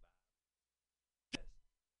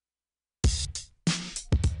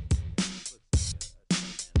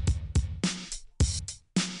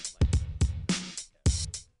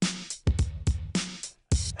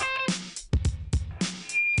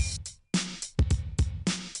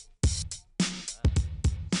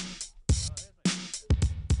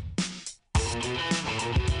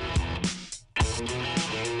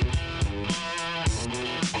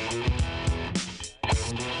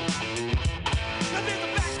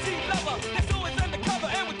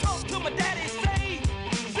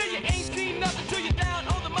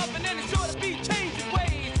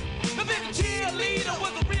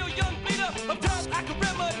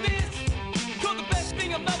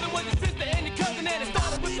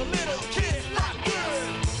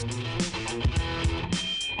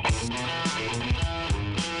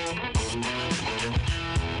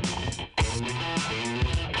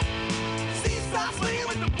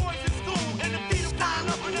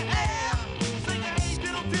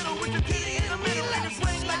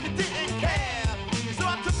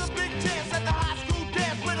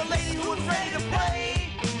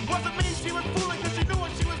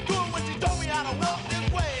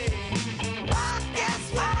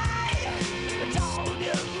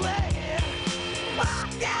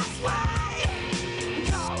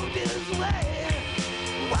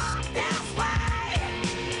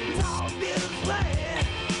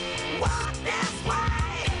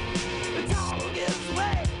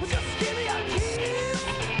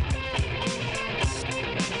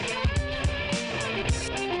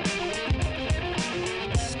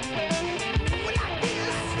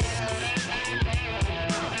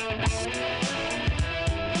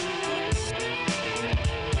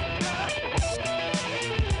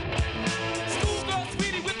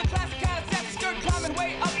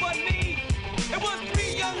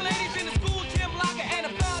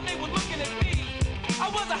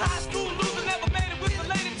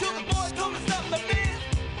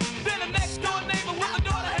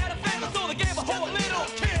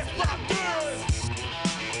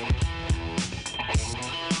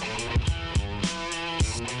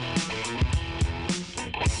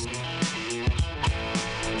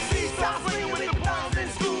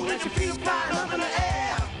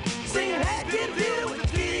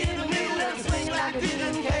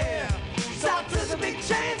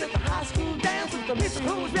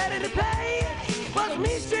 who's ready to play? Was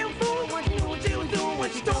me still fool when she knew what she was doing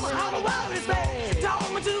when she told me how the world is made? She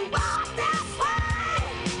told me to walk this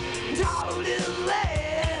way, talk this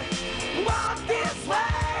way, walk this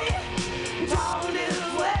way, talk this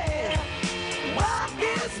way, walk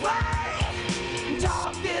this way,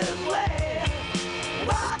 talk this way,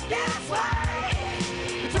 walk this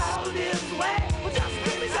way, talk this way. Well, just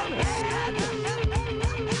give me some head.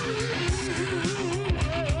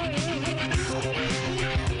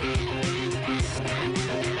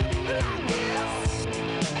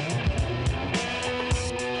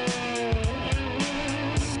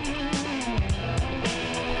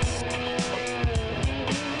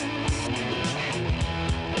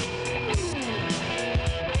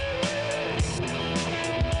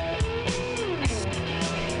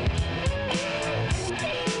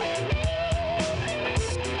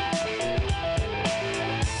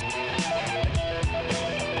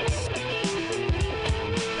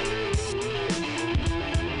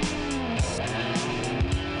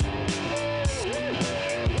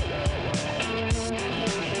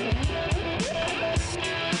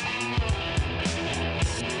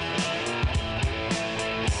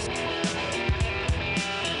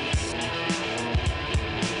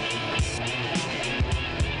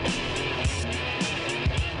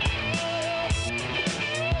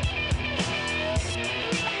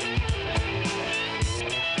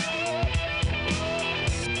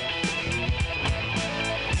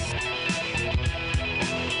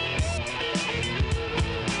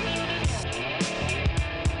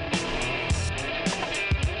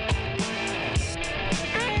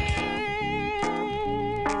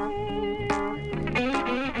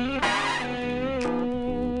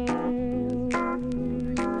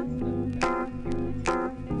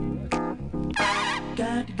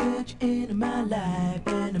 Got to get you into my life,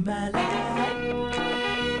 into my life.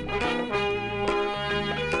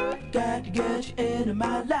 Got to get you into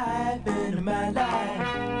my life, into my life.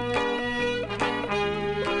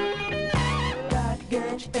 Got to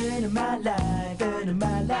get you into my life, into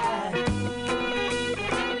my life.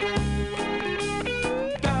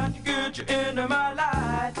 Got to get you into my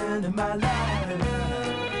life, into my life.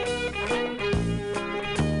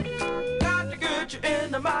 Got to get you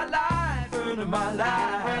into my life, into my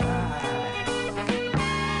life.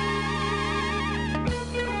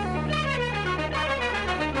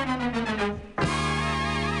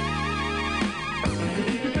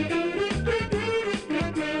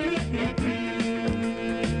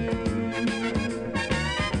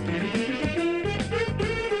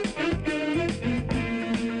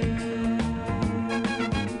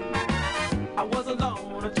 I was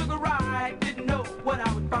alone, I took a ride, didn't know what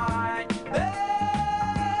I would find.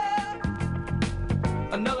 There,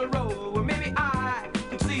 another road where maybe I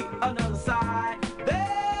could see another side.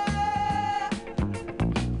 There,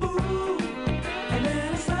 ooh, and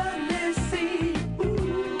then I suddenly see,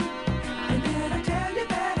 ooh, and then I tell you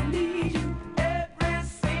that I need you every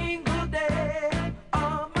single day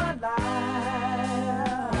of my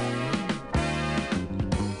life.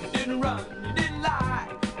 You didn't run, you didn't lie,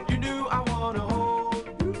 you knew I wanna hold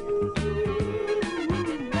you.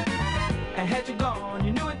 And had you gone,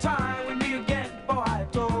 you knew in time we'd meet again before I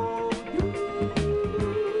told you.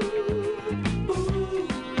 Ooh,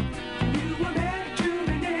 you were meant to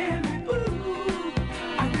be near me. Ooh,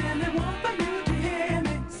 I really want for you to hear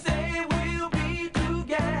me say we'll be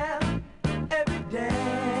together every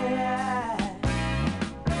day.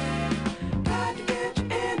 Got to get you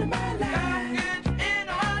into my life. Got to get you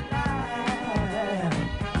into my life.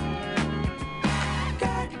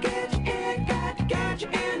 Got to get you in, got to get you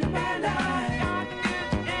into my life.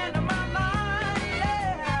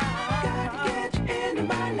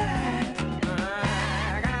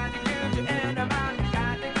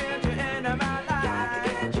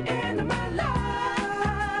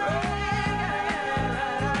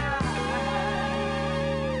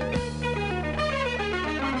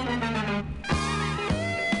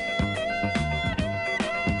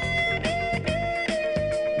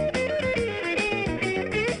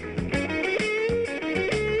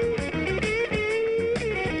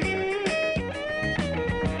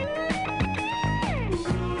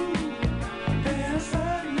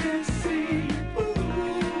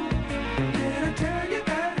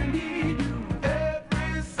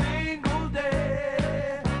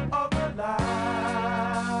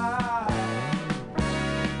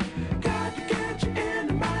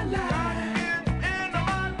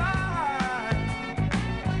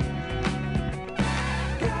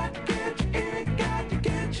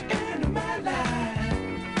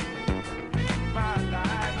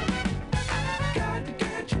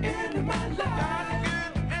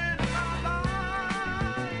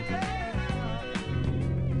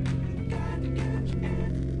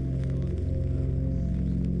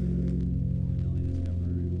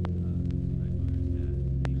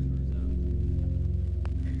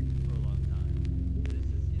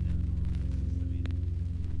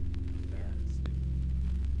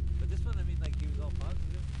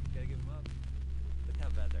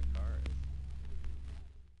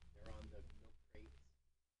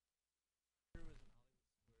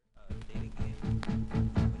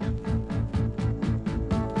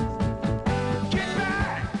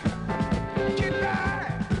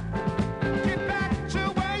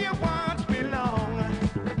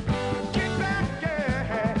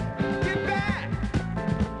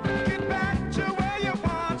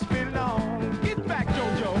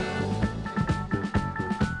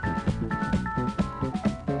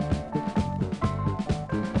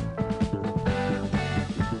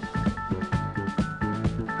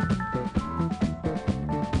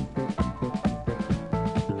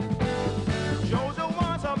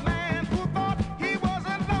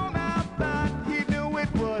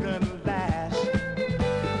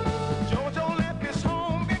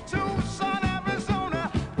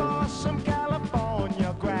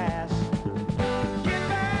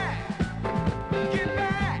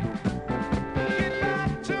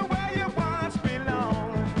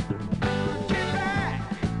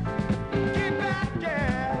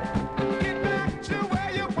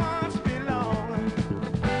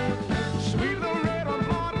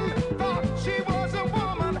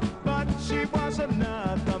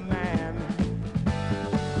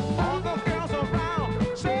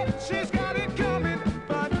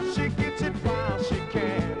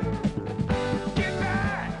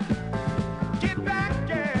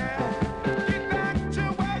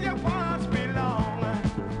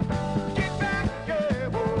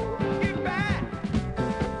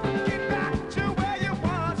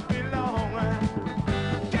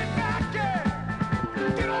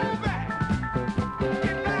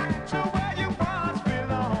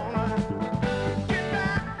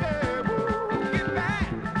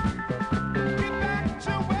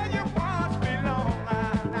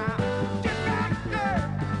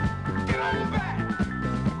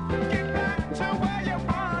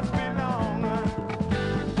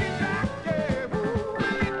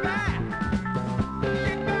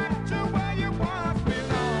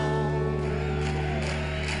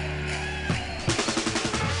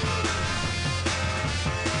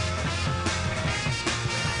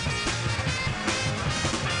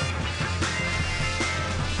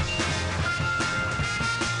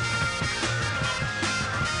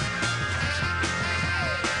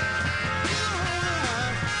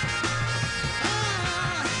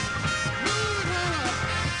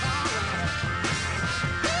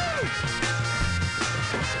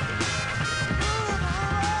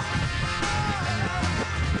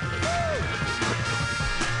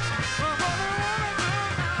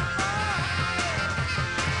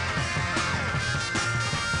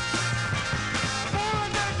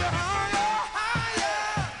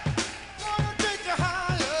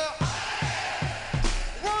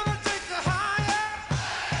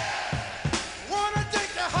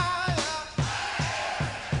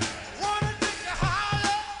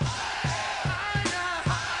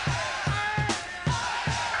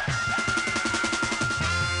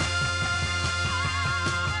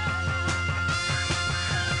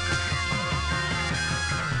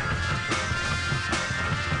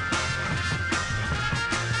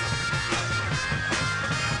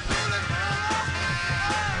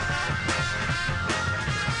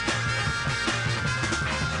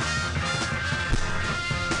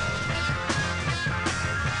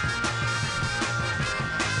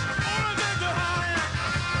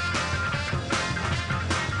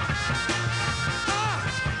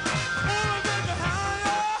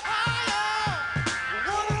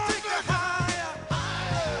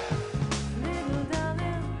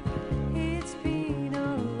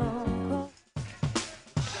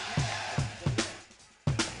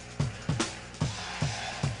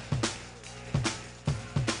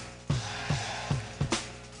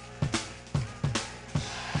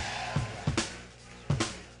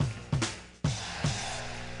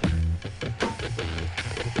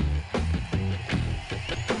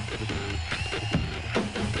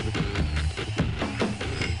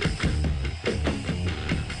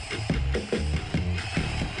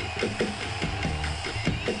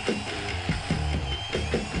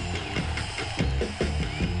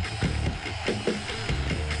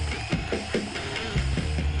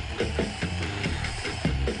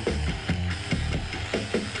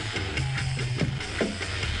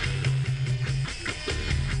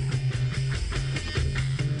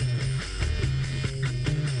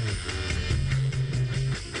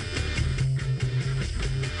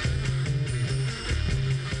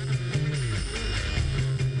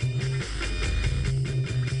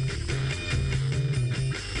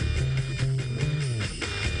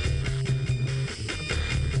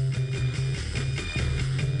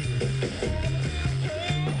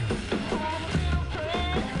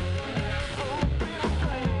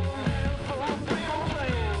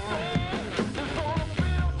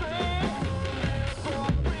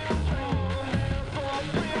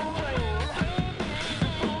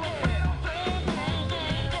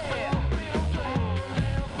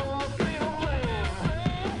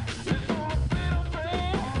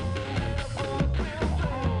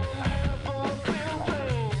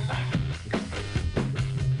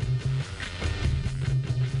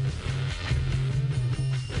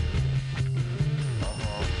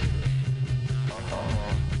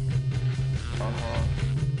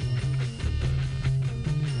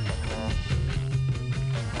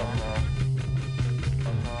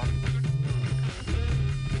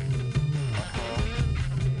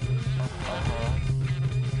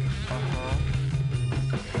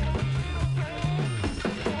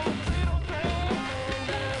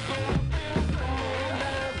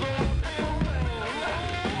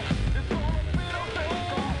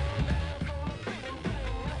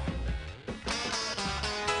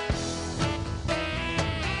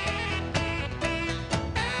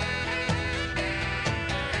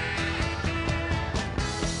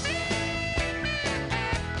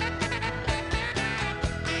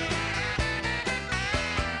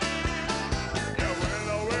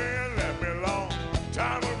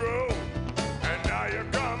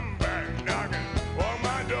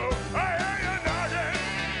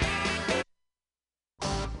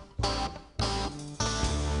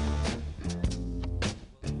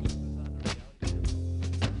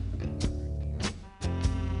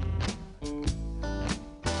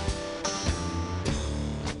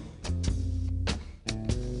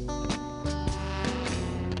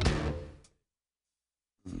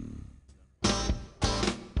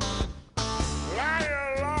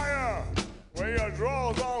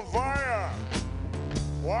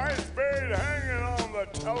 white spade hanging on the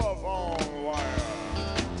telephone wire.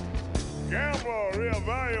 Gambler,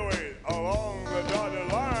 reevaluate along the dotted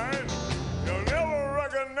line. You'll never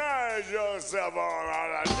recognize yourself on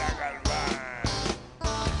a second vine.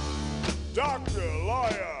 Doctor,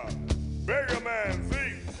 lawyer, beggar man,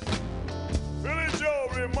 thief. Billy Joe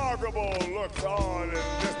Remarkable looks on in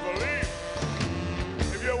disbelief.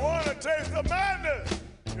 If you want to taste the madness,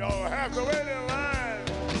 you'll have to wait in line.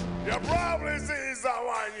 You probably see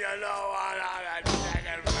someone you know on a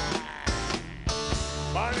second vine.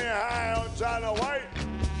 Bonnie High on China White,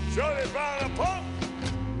 sure they found a punk.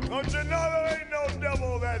 Don't you know there ain't no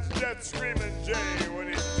devil that's just screaming Jay when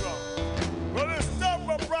he's drunk? Well, this stuff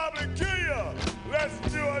will probably kill you. Let's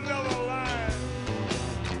do another line.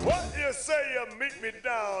 What you say you meet me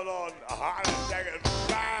down on a hot second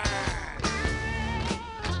vine?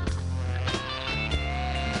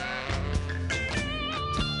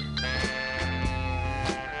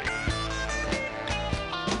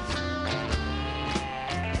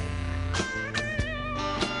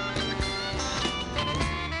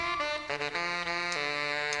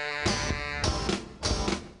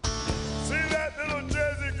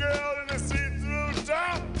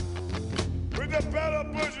 Pedal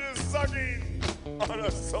bushes sucking on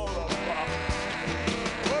a soda pop.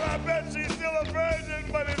 Well, I bet she's still a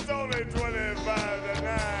virgin, but it's only 25 to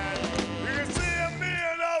 9. You can see a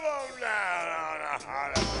million of them down on a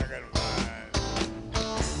hot second vine.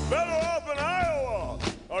 Better off in Iowa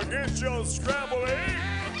against your scrambled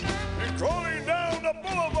egg and crawling down the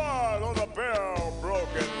boulevard on a pair of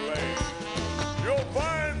broken legs. You'll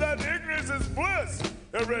find that ignorance is bliss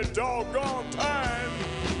every doggone time.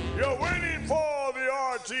 You're waiting for the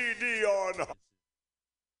RTD on.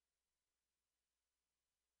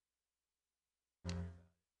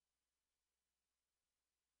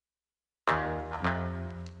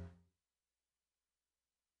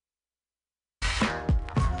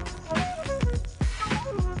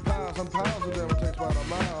 Pounds and pounds of them will take about a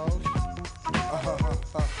mile.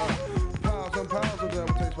 Pounds and pounds of them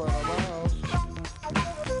will take about a mile.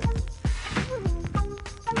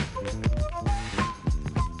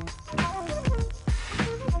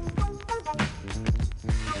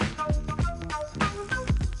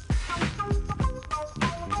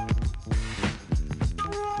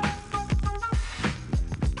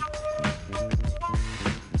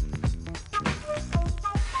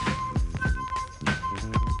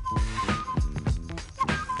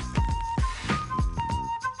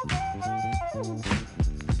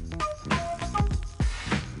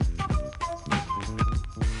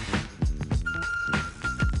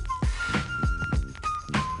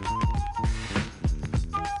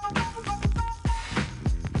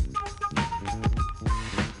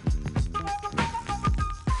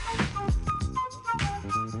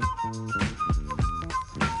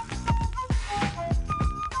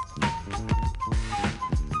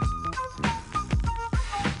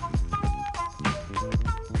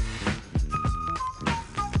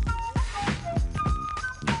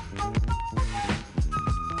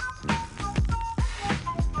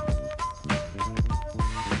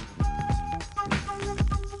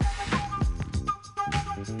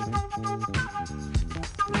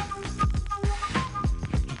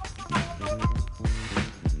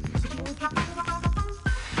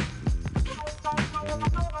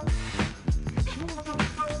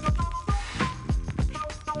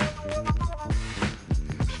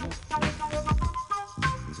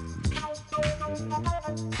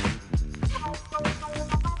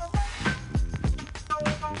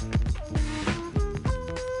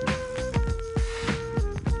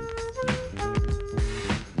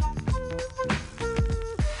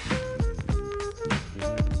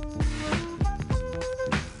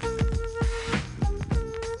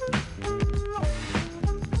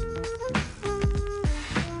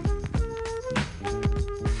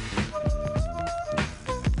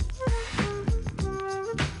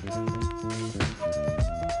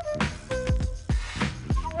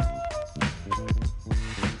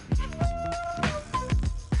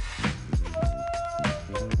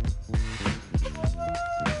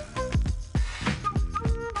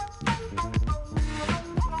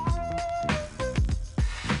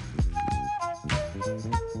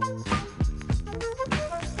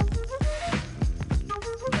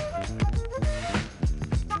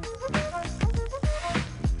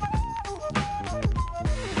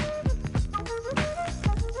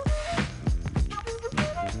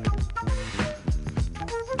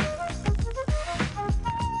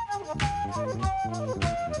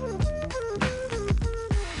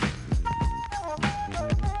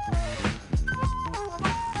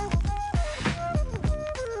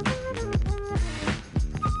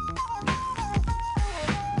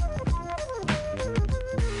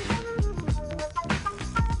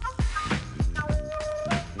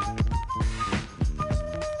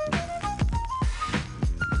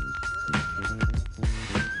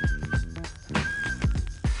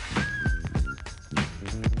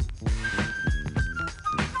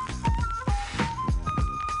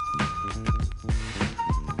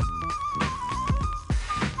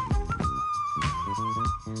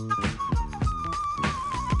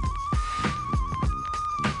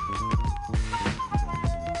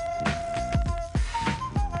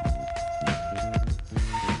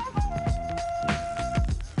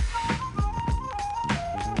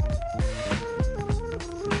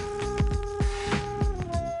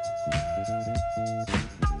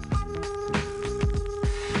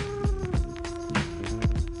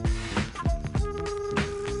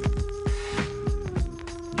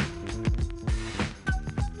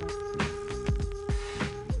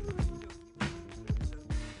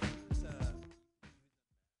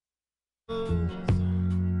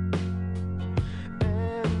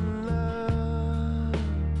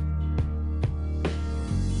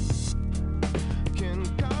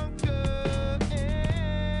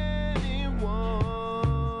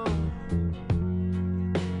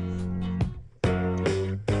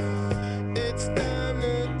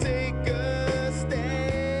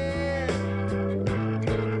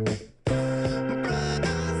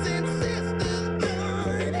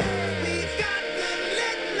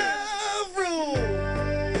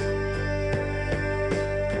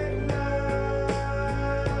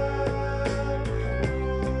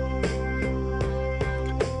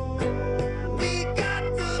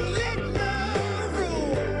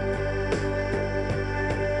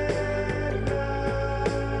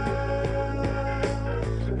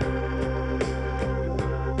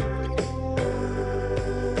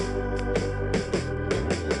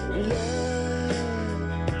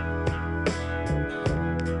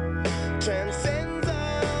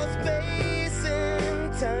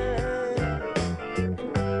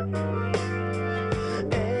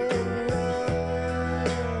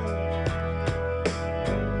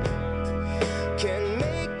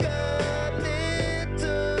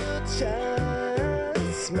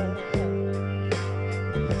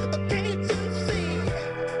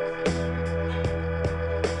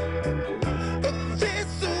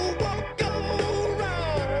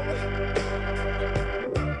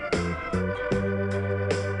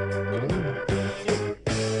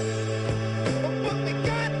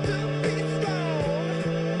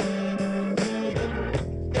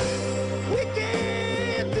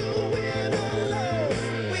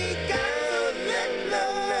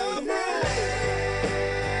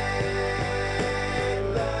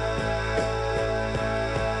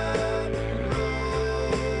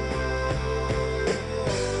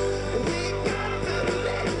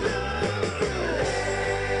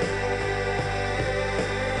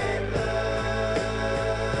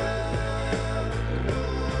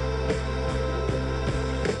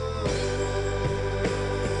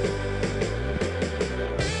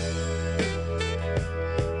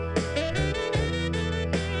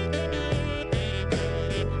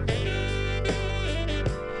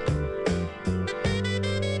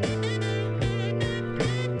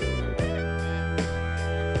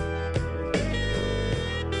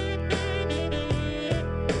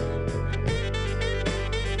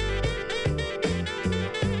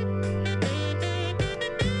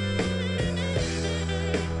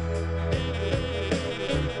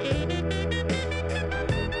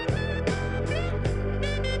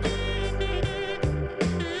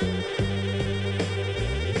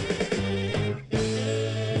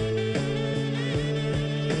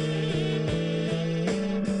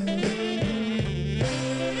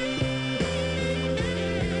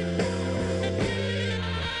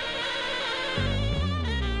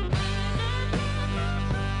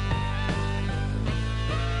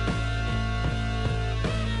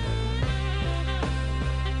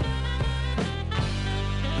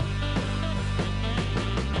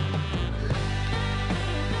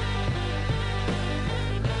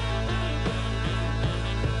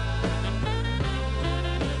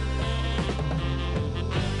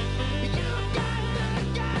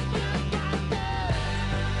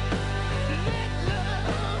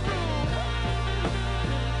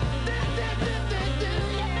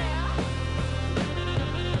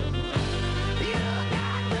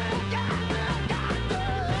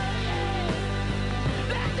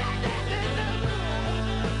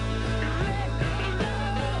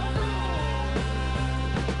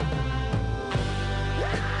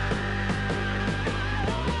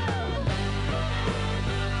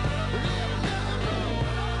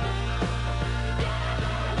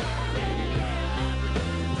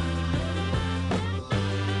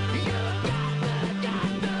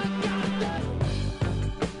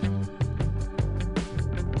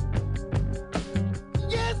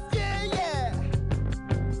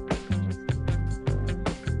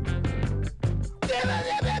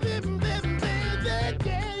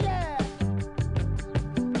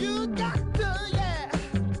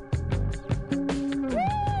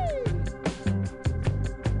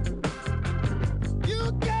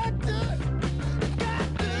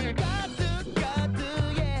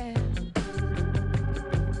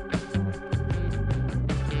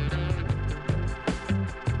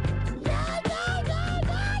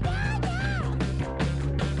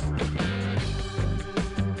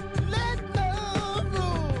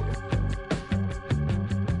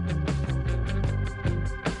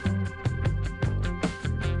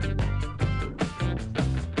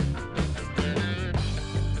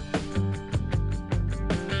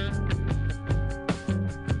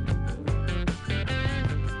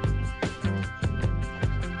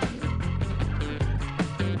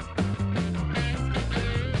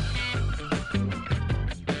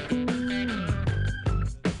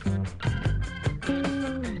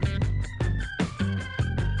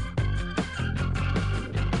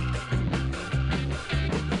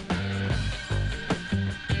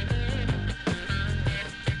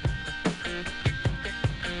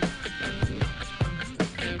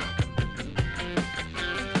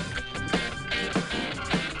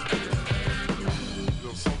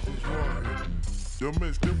 Yo,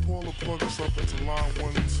 Mitch, get Paul to plug us up into line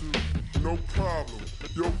 1 and 2. No problem.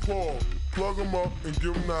 Yo, Paul, plug him up and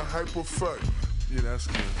give him that hype effect. Yeah, that's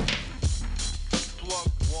good. Plug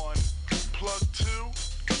 1, plug 2,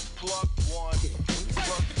 plug 1,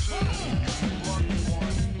 plug 2, plug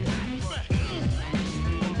 1.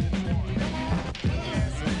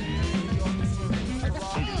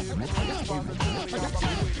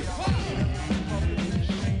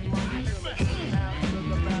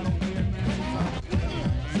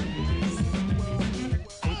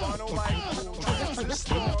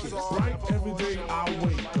 Right every day I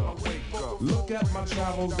wake up. Look at my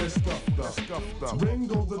travels, they're stuffed up. Ring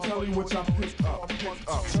goes the telly which I pick up.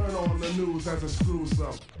 Turn on the news as it screws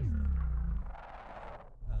up.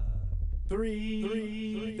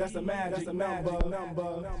 Three, that's a magic number.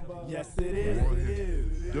 Yes, it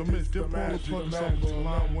is. Yo, Mitch, get Paul to plug us up into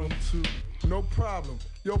line 1 and 2. No problem.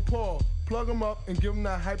 Yo, Paul, plug him up and give him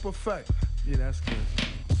that hype effect. Yeah, that's good.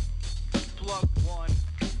 Plug 1,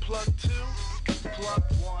 plug 2, plug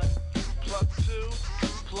 1, plug 2,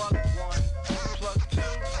 plug 1, plug 2,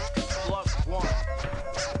 plug 1.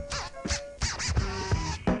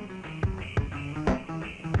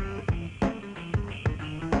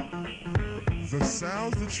 The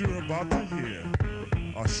sounds that you're about to hear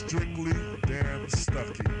are strictly damn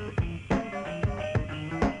Stucky.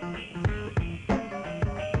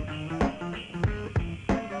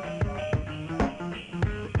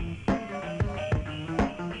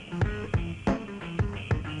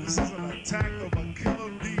 This is an attack of a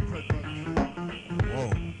killer bee production. Whoa.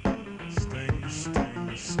 Sting.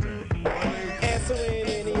 Answering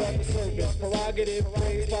any other service, prerogative,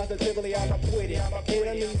 praise positively, I'm acquitted.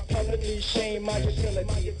 Enemies publicly shame my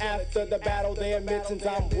utility. After the battle, they admit since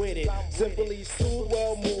I'm with it. Simply soothed,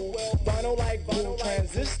 well moved, vinyl like glue.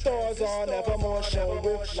 Transistors are never more shown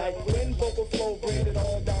with like wind, vocal flow, bring it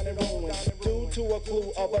all down in ruin. Due to a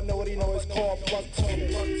clue of a naughty noise called plug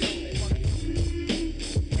tuning.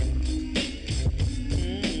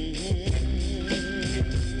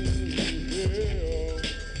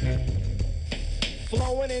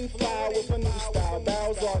 Flowing in fly with a new style.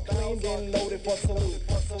 Barrels are cleaned and loaded for salute.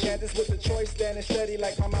 Chanters with the choice standing steady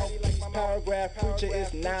like my mouthpiece. Paragraph preacher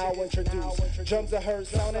is now introduced. Drums are heard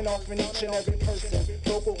sounding off in each and every person.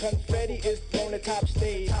 Vocal confetti is thrown at top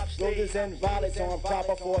stage. Roses and violets on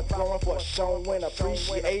proper for a throwing for showing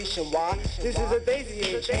appreciation. Why? This is a daisy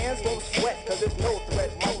age. Hands won't sweat cause there's no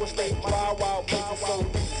threat. Michael stay dry while places so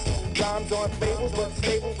loose. Rhymes on fables, but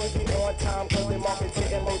stables will be on time cause they market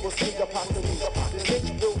it and labels speak apocalypse. The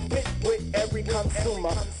stitch will fit with every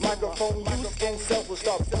consumer. Microphone use and sales will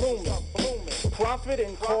start blooming. Profit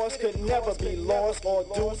and cost could never be lost or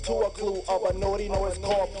due to a clue of a naughty noise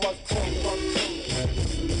called plug tuning.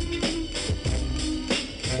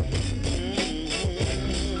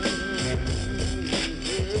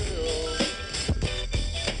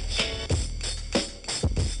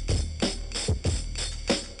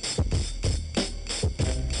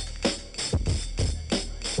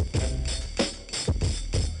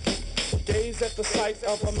 At the sight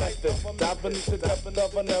of a method, dive beneath the depth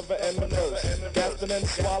of a never-ending thirst, gasping and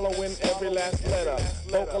swallowing every last letter.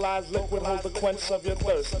 Vocalized liquid holds the quench of your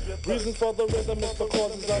thirst. Reason for the rhythm is the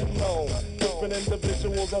cause is unknown. Different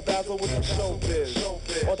individuals are dazzled with the showbiz.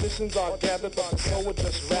 Auditions are gathered, but the soul would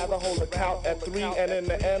just rather hold a count at 3 and in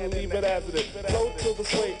the end leave it as it is. Flow to the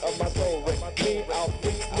sway of my soul rate. Me,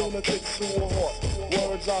 outbeat lunatics who are hot.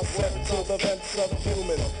 Words are set to the vents of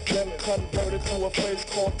humans, then converted to a phrase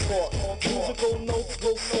called talk. Musical notes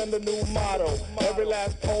will send a new motto. Every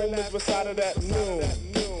last poem is recited at noon.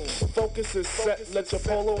 Focus is set, let your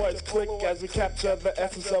Polaroids click as we capture the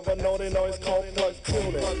essence of a naughty noise called plug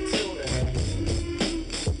tuning.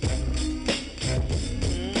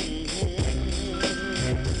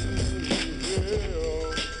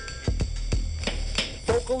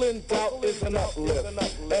 Vocal in doubt is an uplift,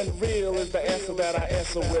 and real is the answer that I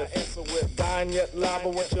answer with. Dying yet live,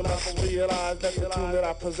 but what you must realize that the tune that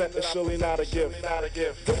I present is surely not a gift.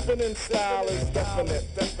 Different in style is definite,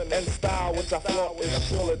 and style which I flaunt is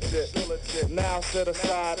sure legit. Now set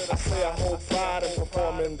aside, I say I hold pride in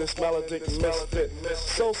performing this melodic misfit.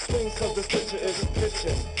 So swing cause this picture is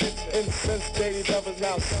pitching. Incense JD Dove is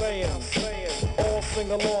now saying, all sing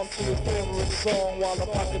along to his favorite song while the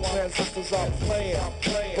pocket transistors are playing.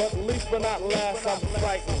 But least but not last, I'm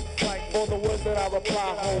frightened for the words that I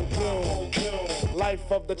reply hold doom.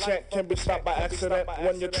 Life of the chant can be stopped by accident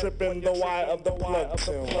when you're tripping the wire of the plug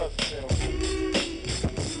tune.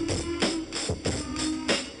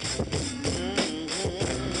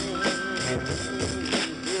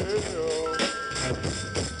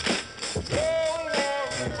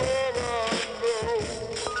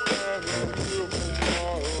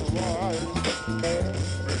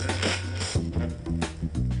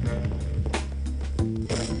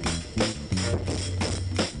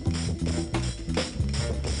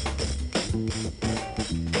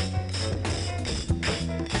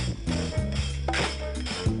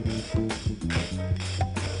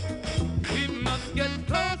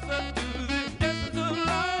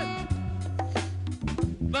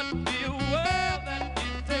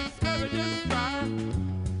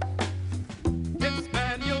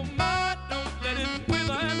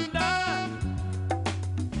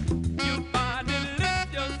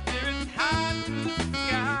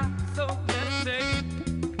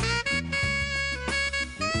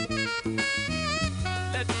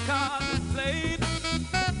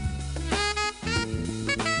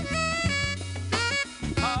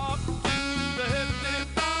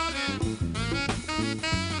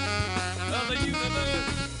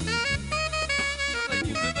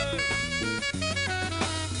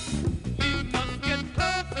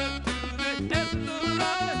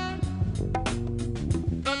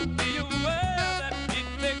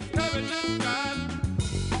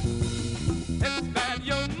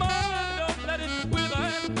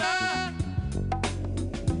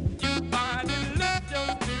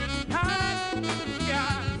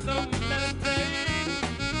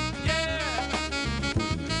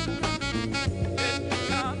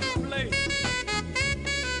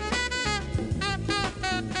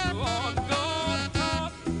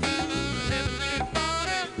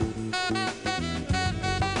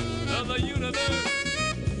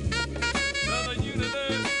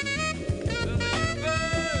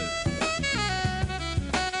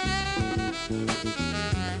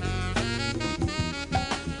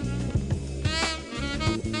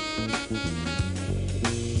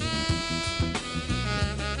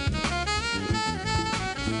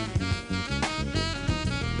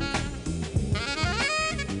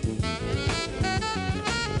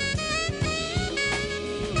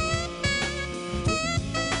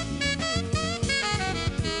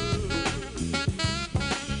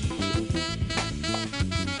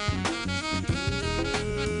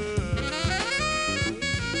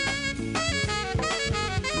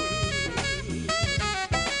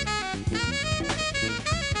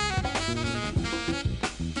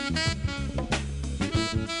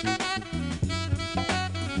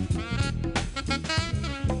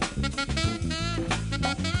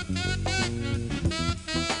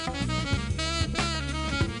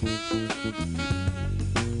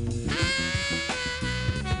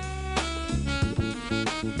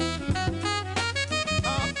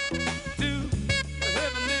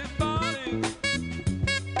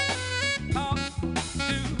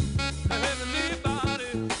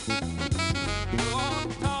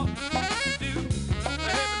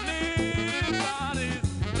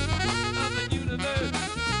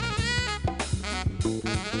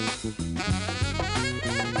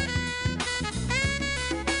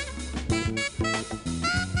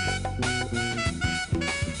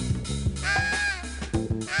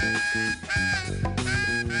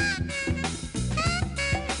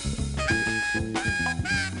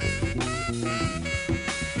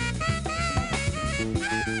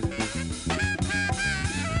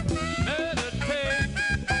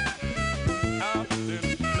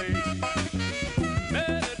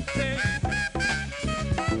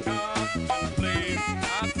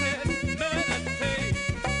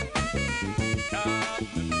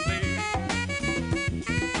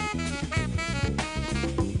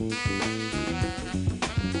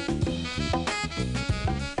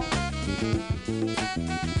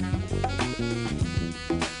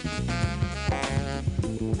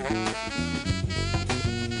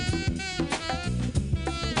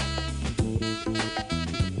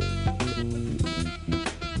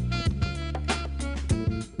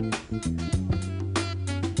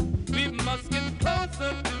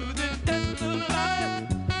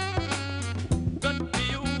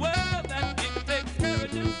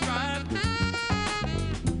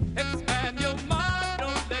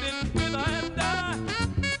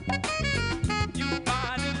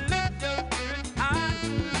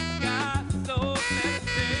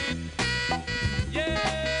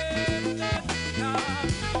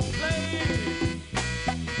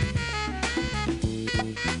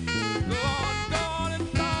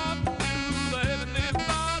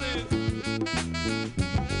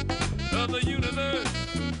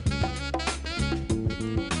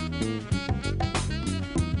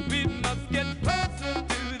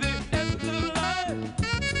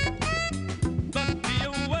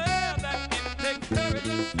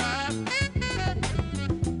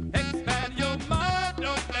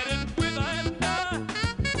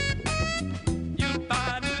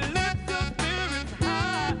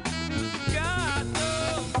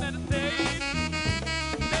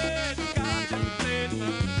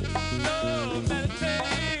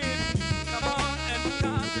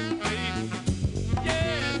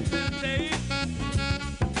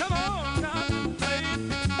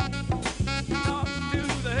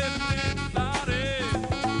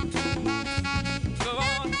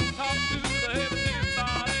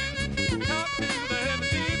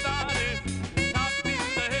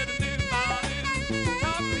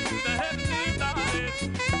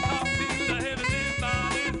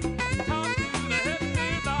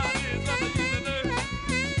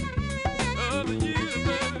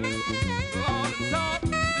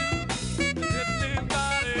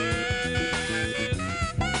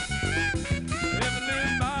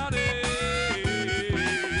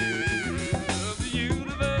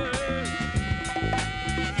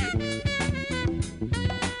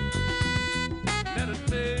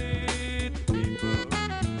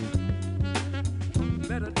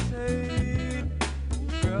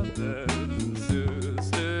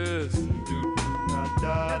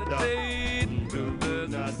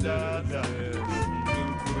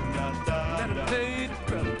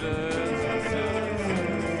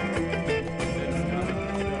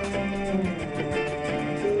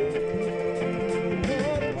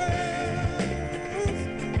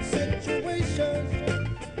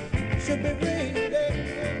 Should be rated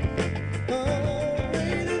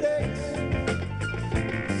rated X.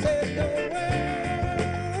 Said the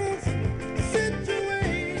world's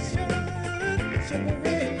situation should be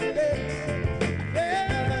rated X.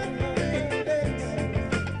 Yeah, rated X.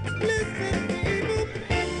 Listen, people,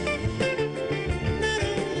 not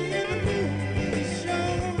only in the movie show,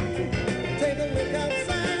 take a look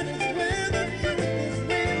outside, it's where the truth is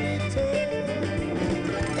really told.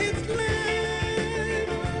 It's live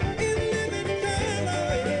in living color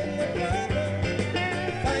in the brother,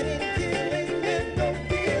 fighting, killing, and no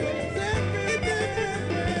feelings every day.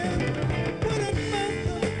 What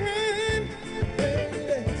about the crime?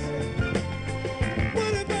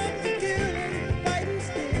 What about the killing, fighting,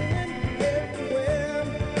 stealing everywhere?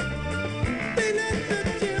 They let the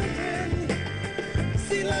children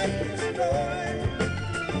see life destroyed,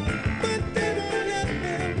 but they won't let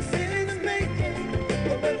them see the making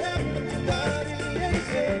of what happened to God in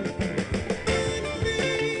creation. One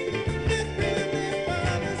thing that really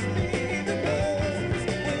bothers me the most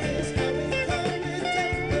is how we come and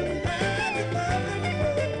take the life of other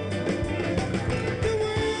folk. The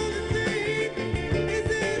world today is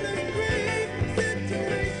in a grave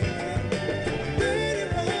situation. Dirty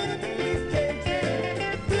water, police can't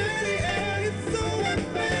take. Dirty air is so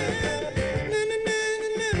unfair. Na na na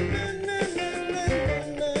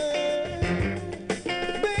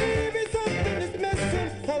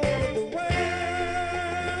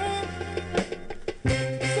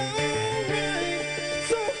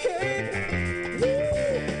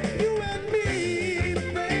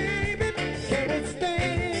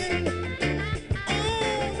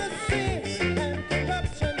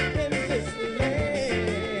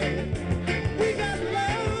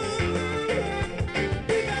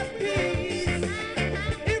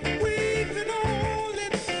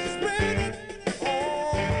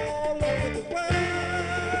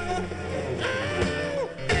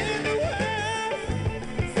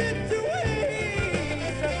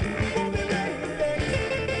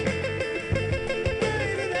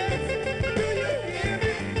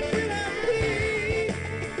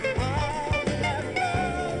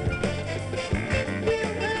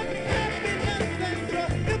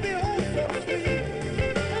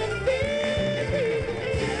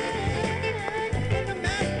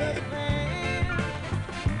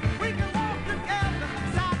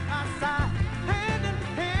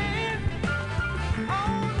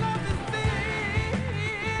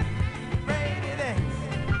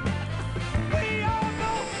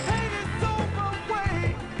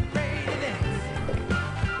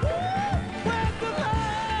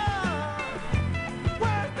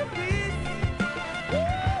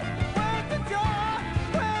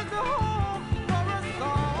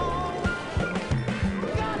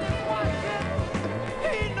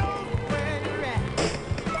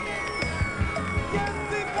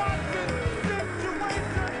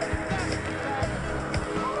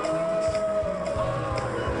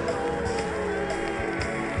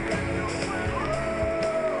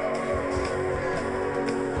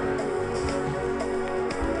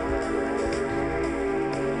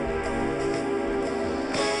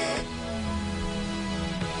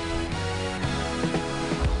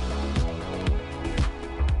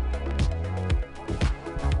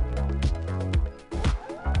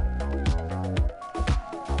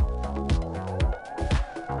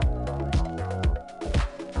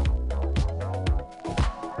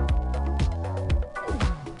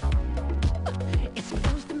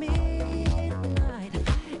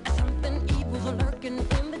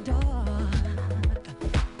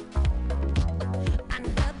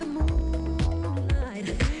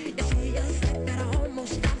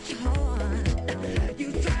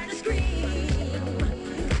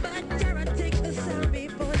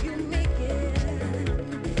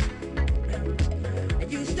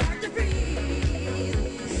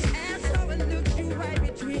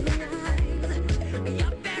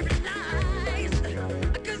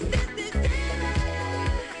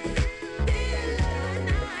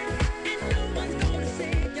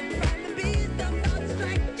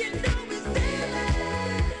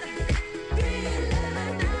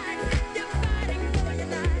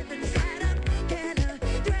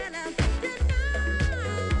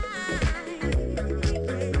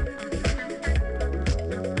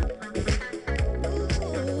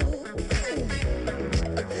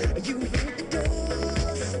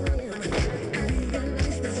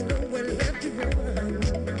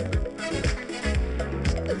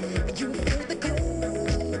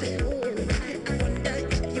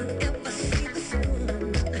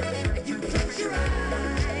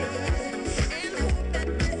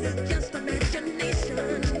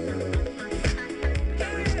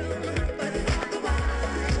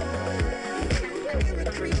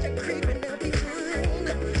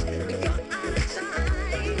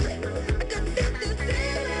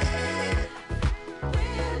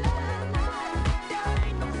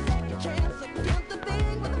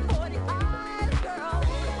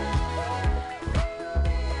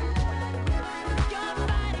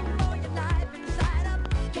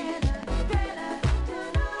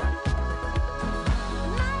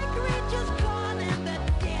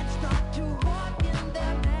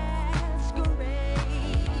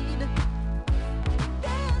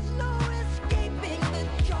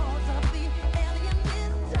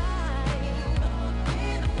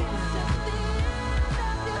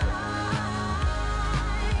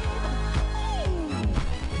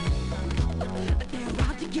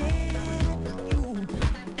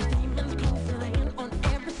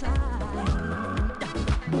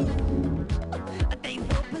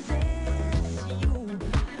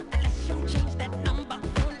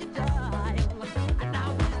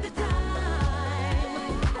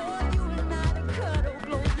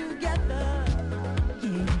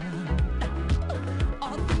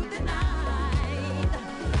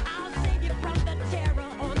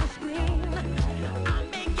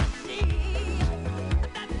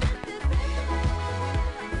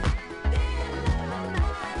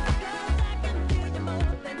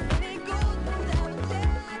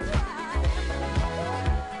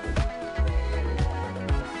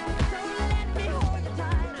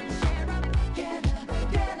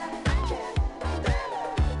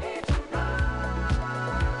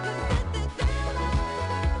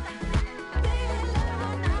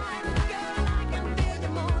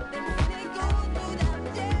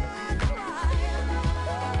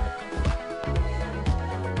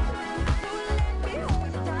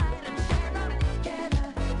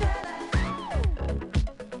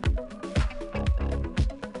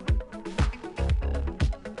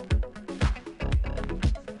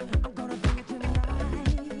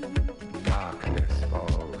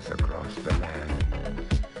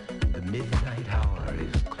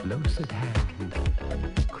close at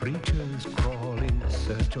hand, creatures crawl in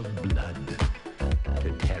search of blood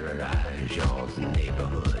to terrorize your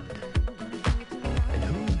neighborhood. And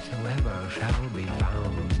whosoever shall be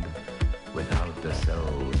found without the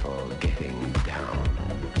soul for getting down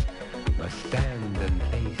must stand and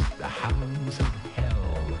face the hounds of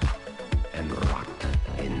hell and rot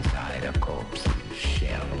inside a corpse's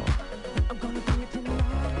shell.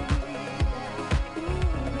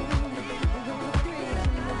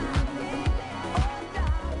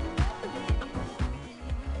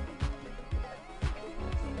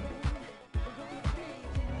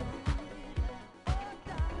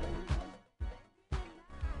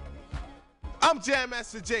 I'm Jam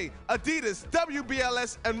Master Jay. Adidas,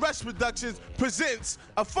 WBLS, and Rush Productions presents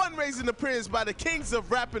a fundraising appearance by the Kings of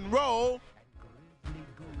Rap and Roll.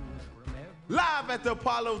 Live at the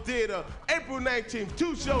Apollo Theater, April 19th,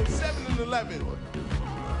 2 shows, 7 and 11.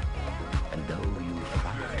 And though you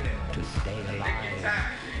fight to stay alive,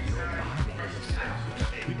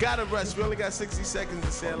 We gotta rush, we only got 60 seconds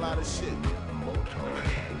to say a lot of shit.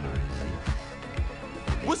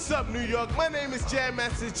 What's up, New York? My name is Jam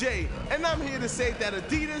Master Jay, and I'm here to say that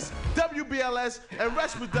Adidas, WBLS, and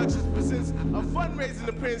Rush Productions presents a fundraising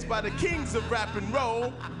appearance by the Kings of Rap and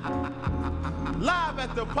Roll. Live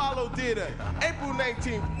at the Apollo Theater, April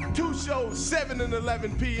 19th, 2 shows, 7 and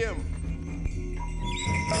 11 p.m.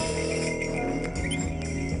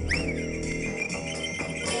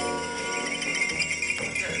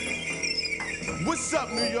 What's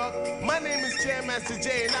up, New York? My name is Jam Master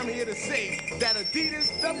Jay, and I'm here to say that Adidas,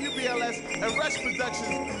 WBLS, and Rush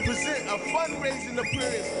Productions present a fundraising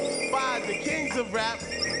appearance by the Kings of Rap,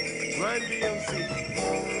 Run DMC.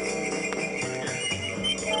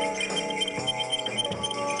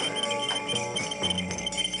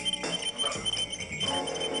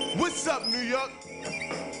 What's up, New York?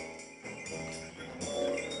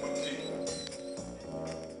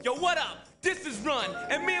 Yo, what up? This is Run,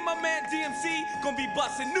 and me and my man DMC gonna be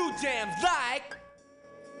busting new jams like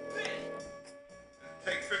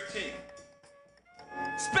Take 15.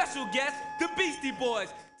 special guest, the Beastie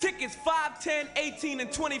Boys. Tickets $5, $10, $18, and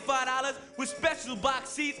 $25 with special box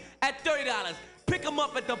seats at $30. Pick them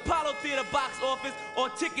up at the Apollo Theater box office or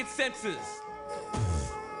Ticket Census.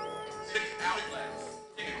 Ticket outlets.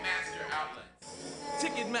 Ticketmaster outlets.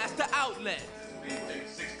 Ticketmaster Outlet. Take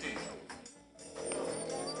 16.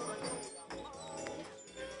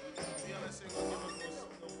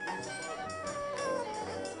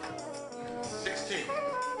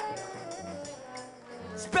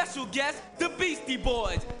 Special guest, the Beastie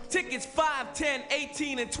Boys. Tickets $5, $10,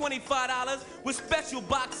 $18, and $25 with special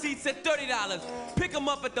box seats at $30. Pick them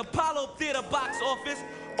up at the Apollo Theater box office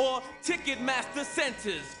or Ticketmaster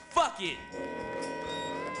Census. Fuck it.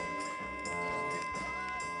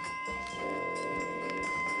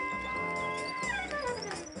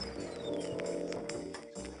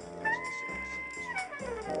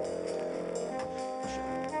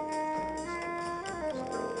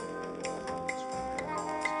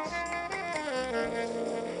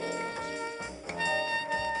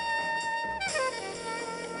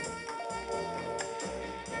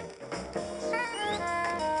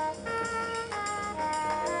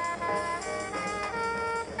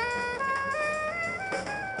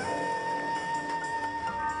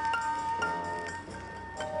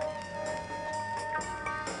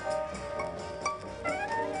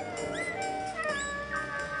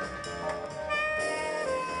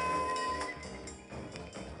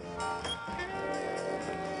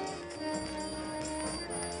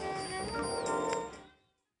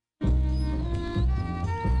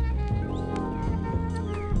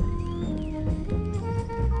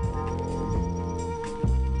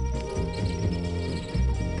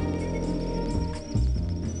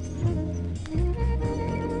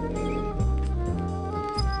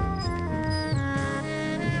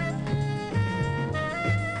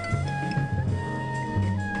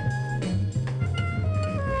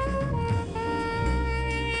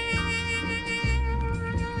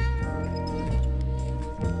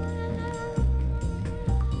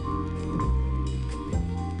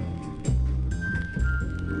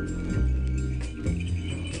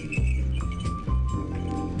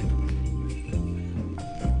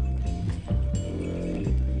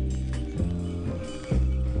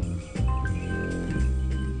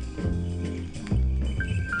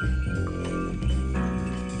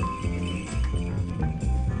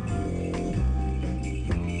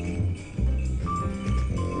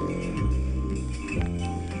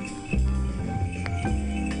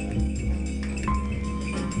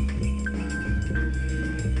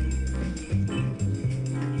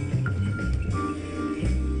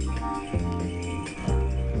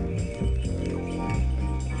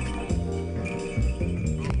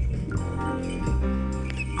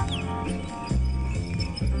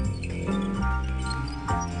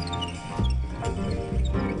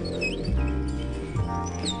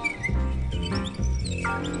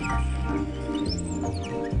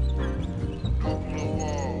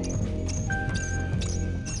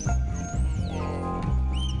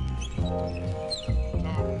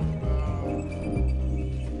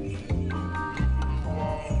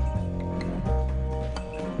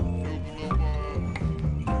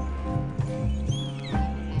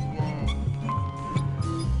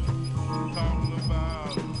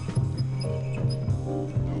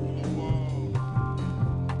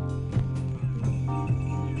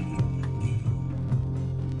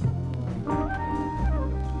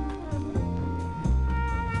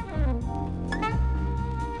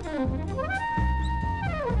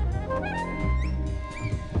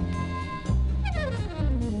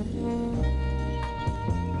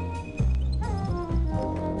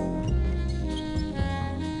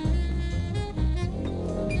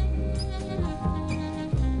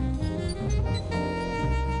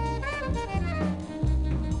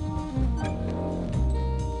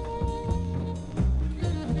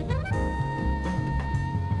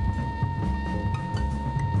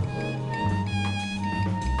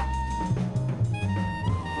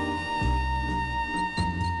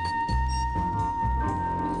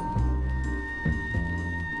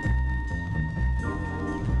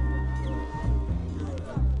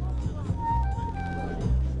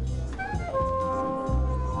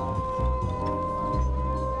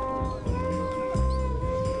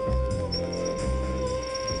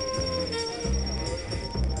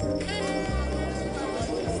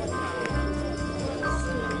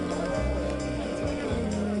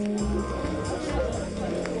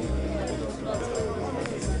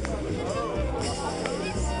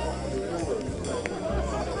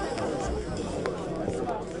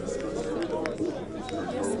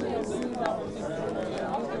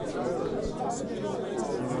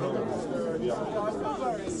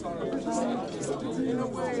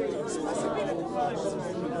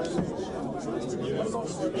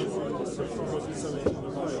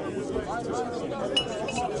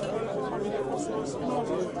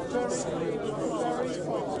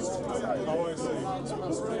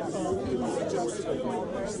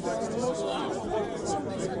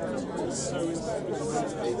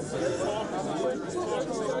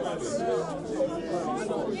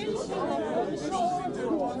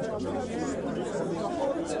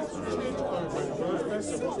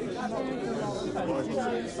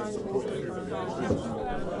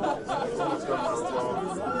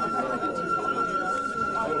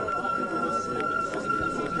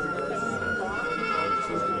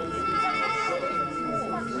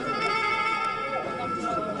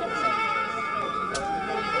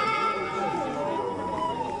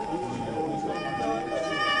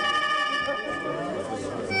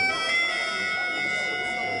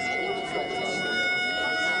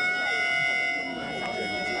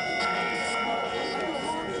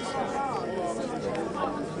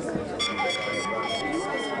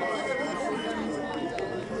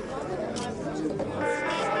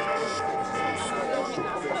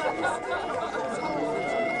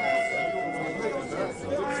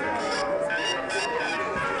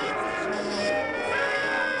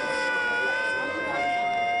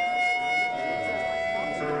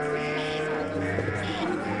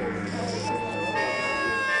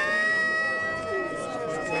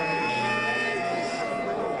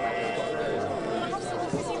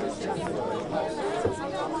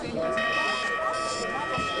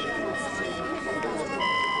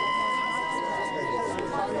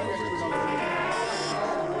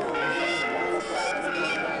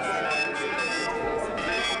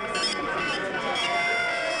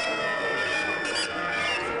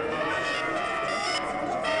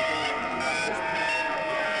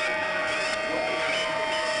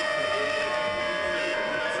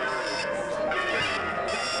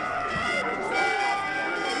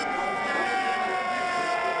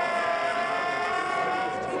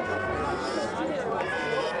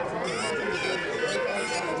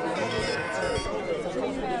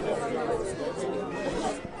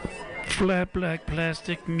 Flat Black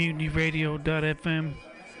Plastic, MutinyRadio.fm.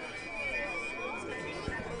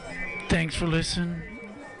 Thanks for listening.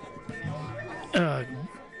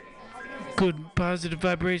 Good positive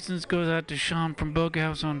vibrations goes out to Sean from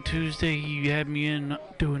Bughouse on Tuesday. He had me in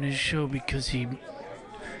doing his show because he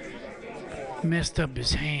messed up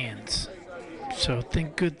his hands. So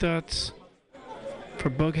think good thoughts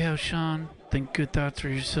for Bughouse, Sean. Think good thoughts for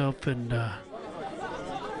yourself, and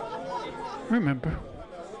remember,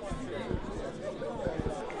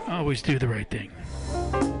 always do the right thing.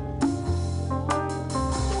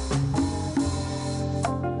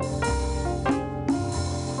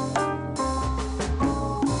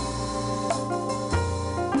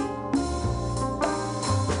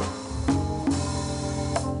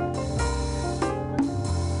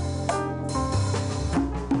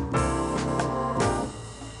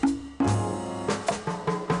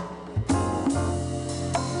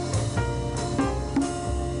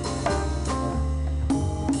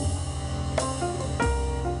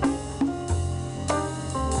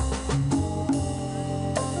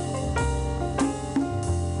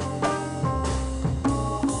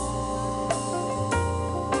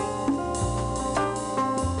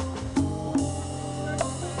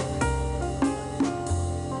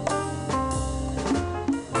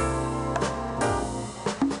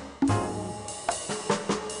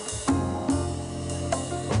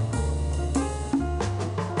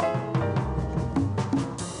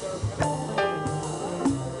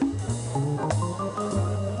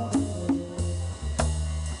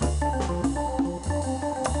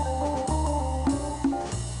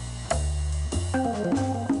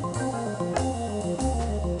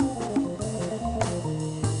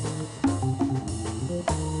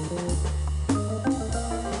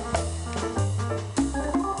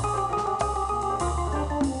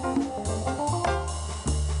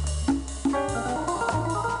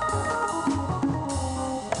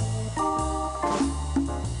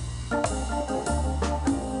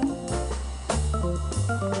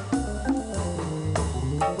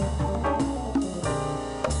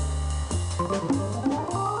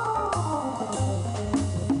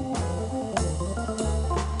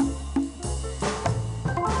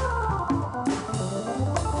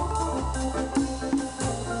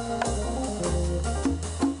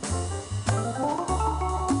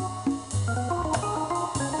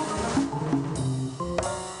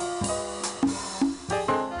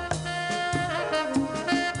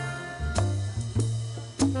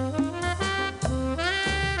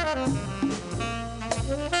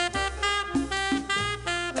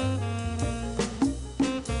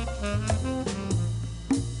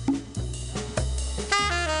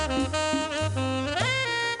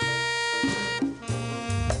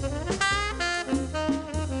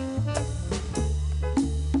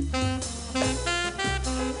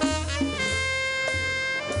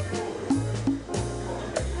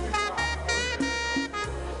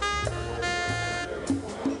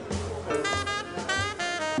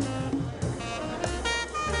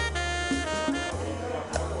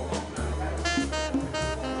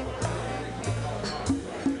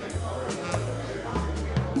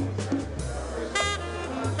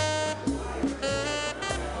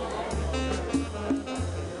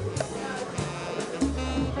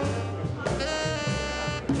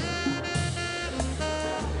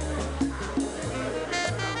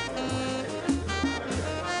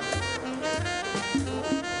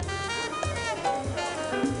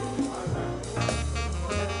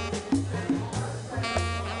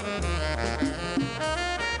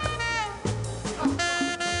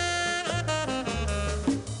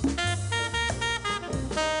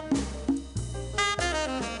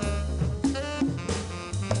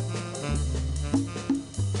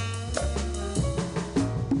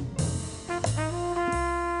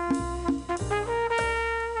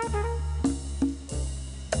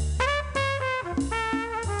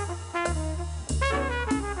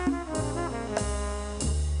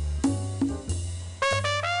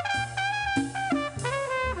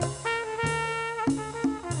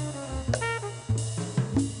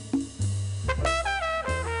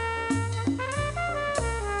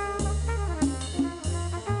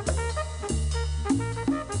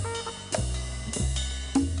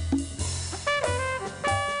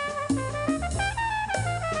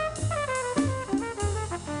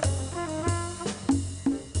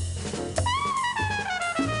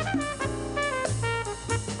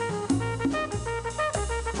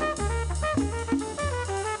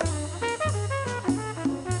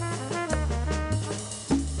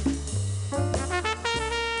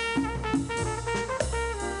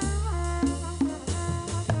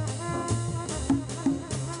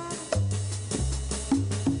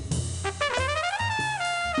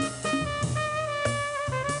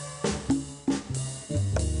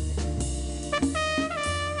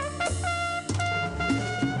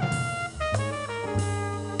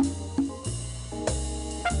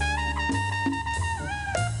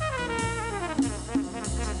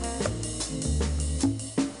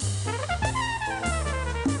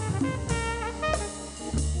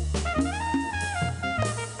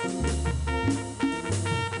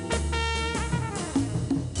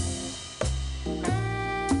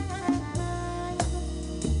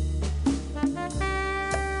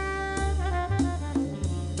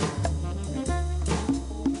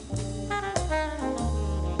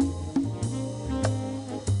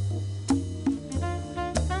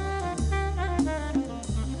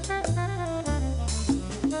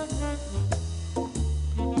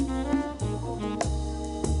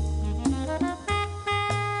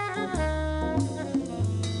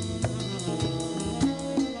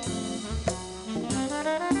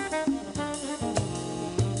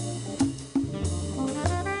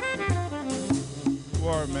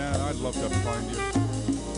 Man, I'd love to find you.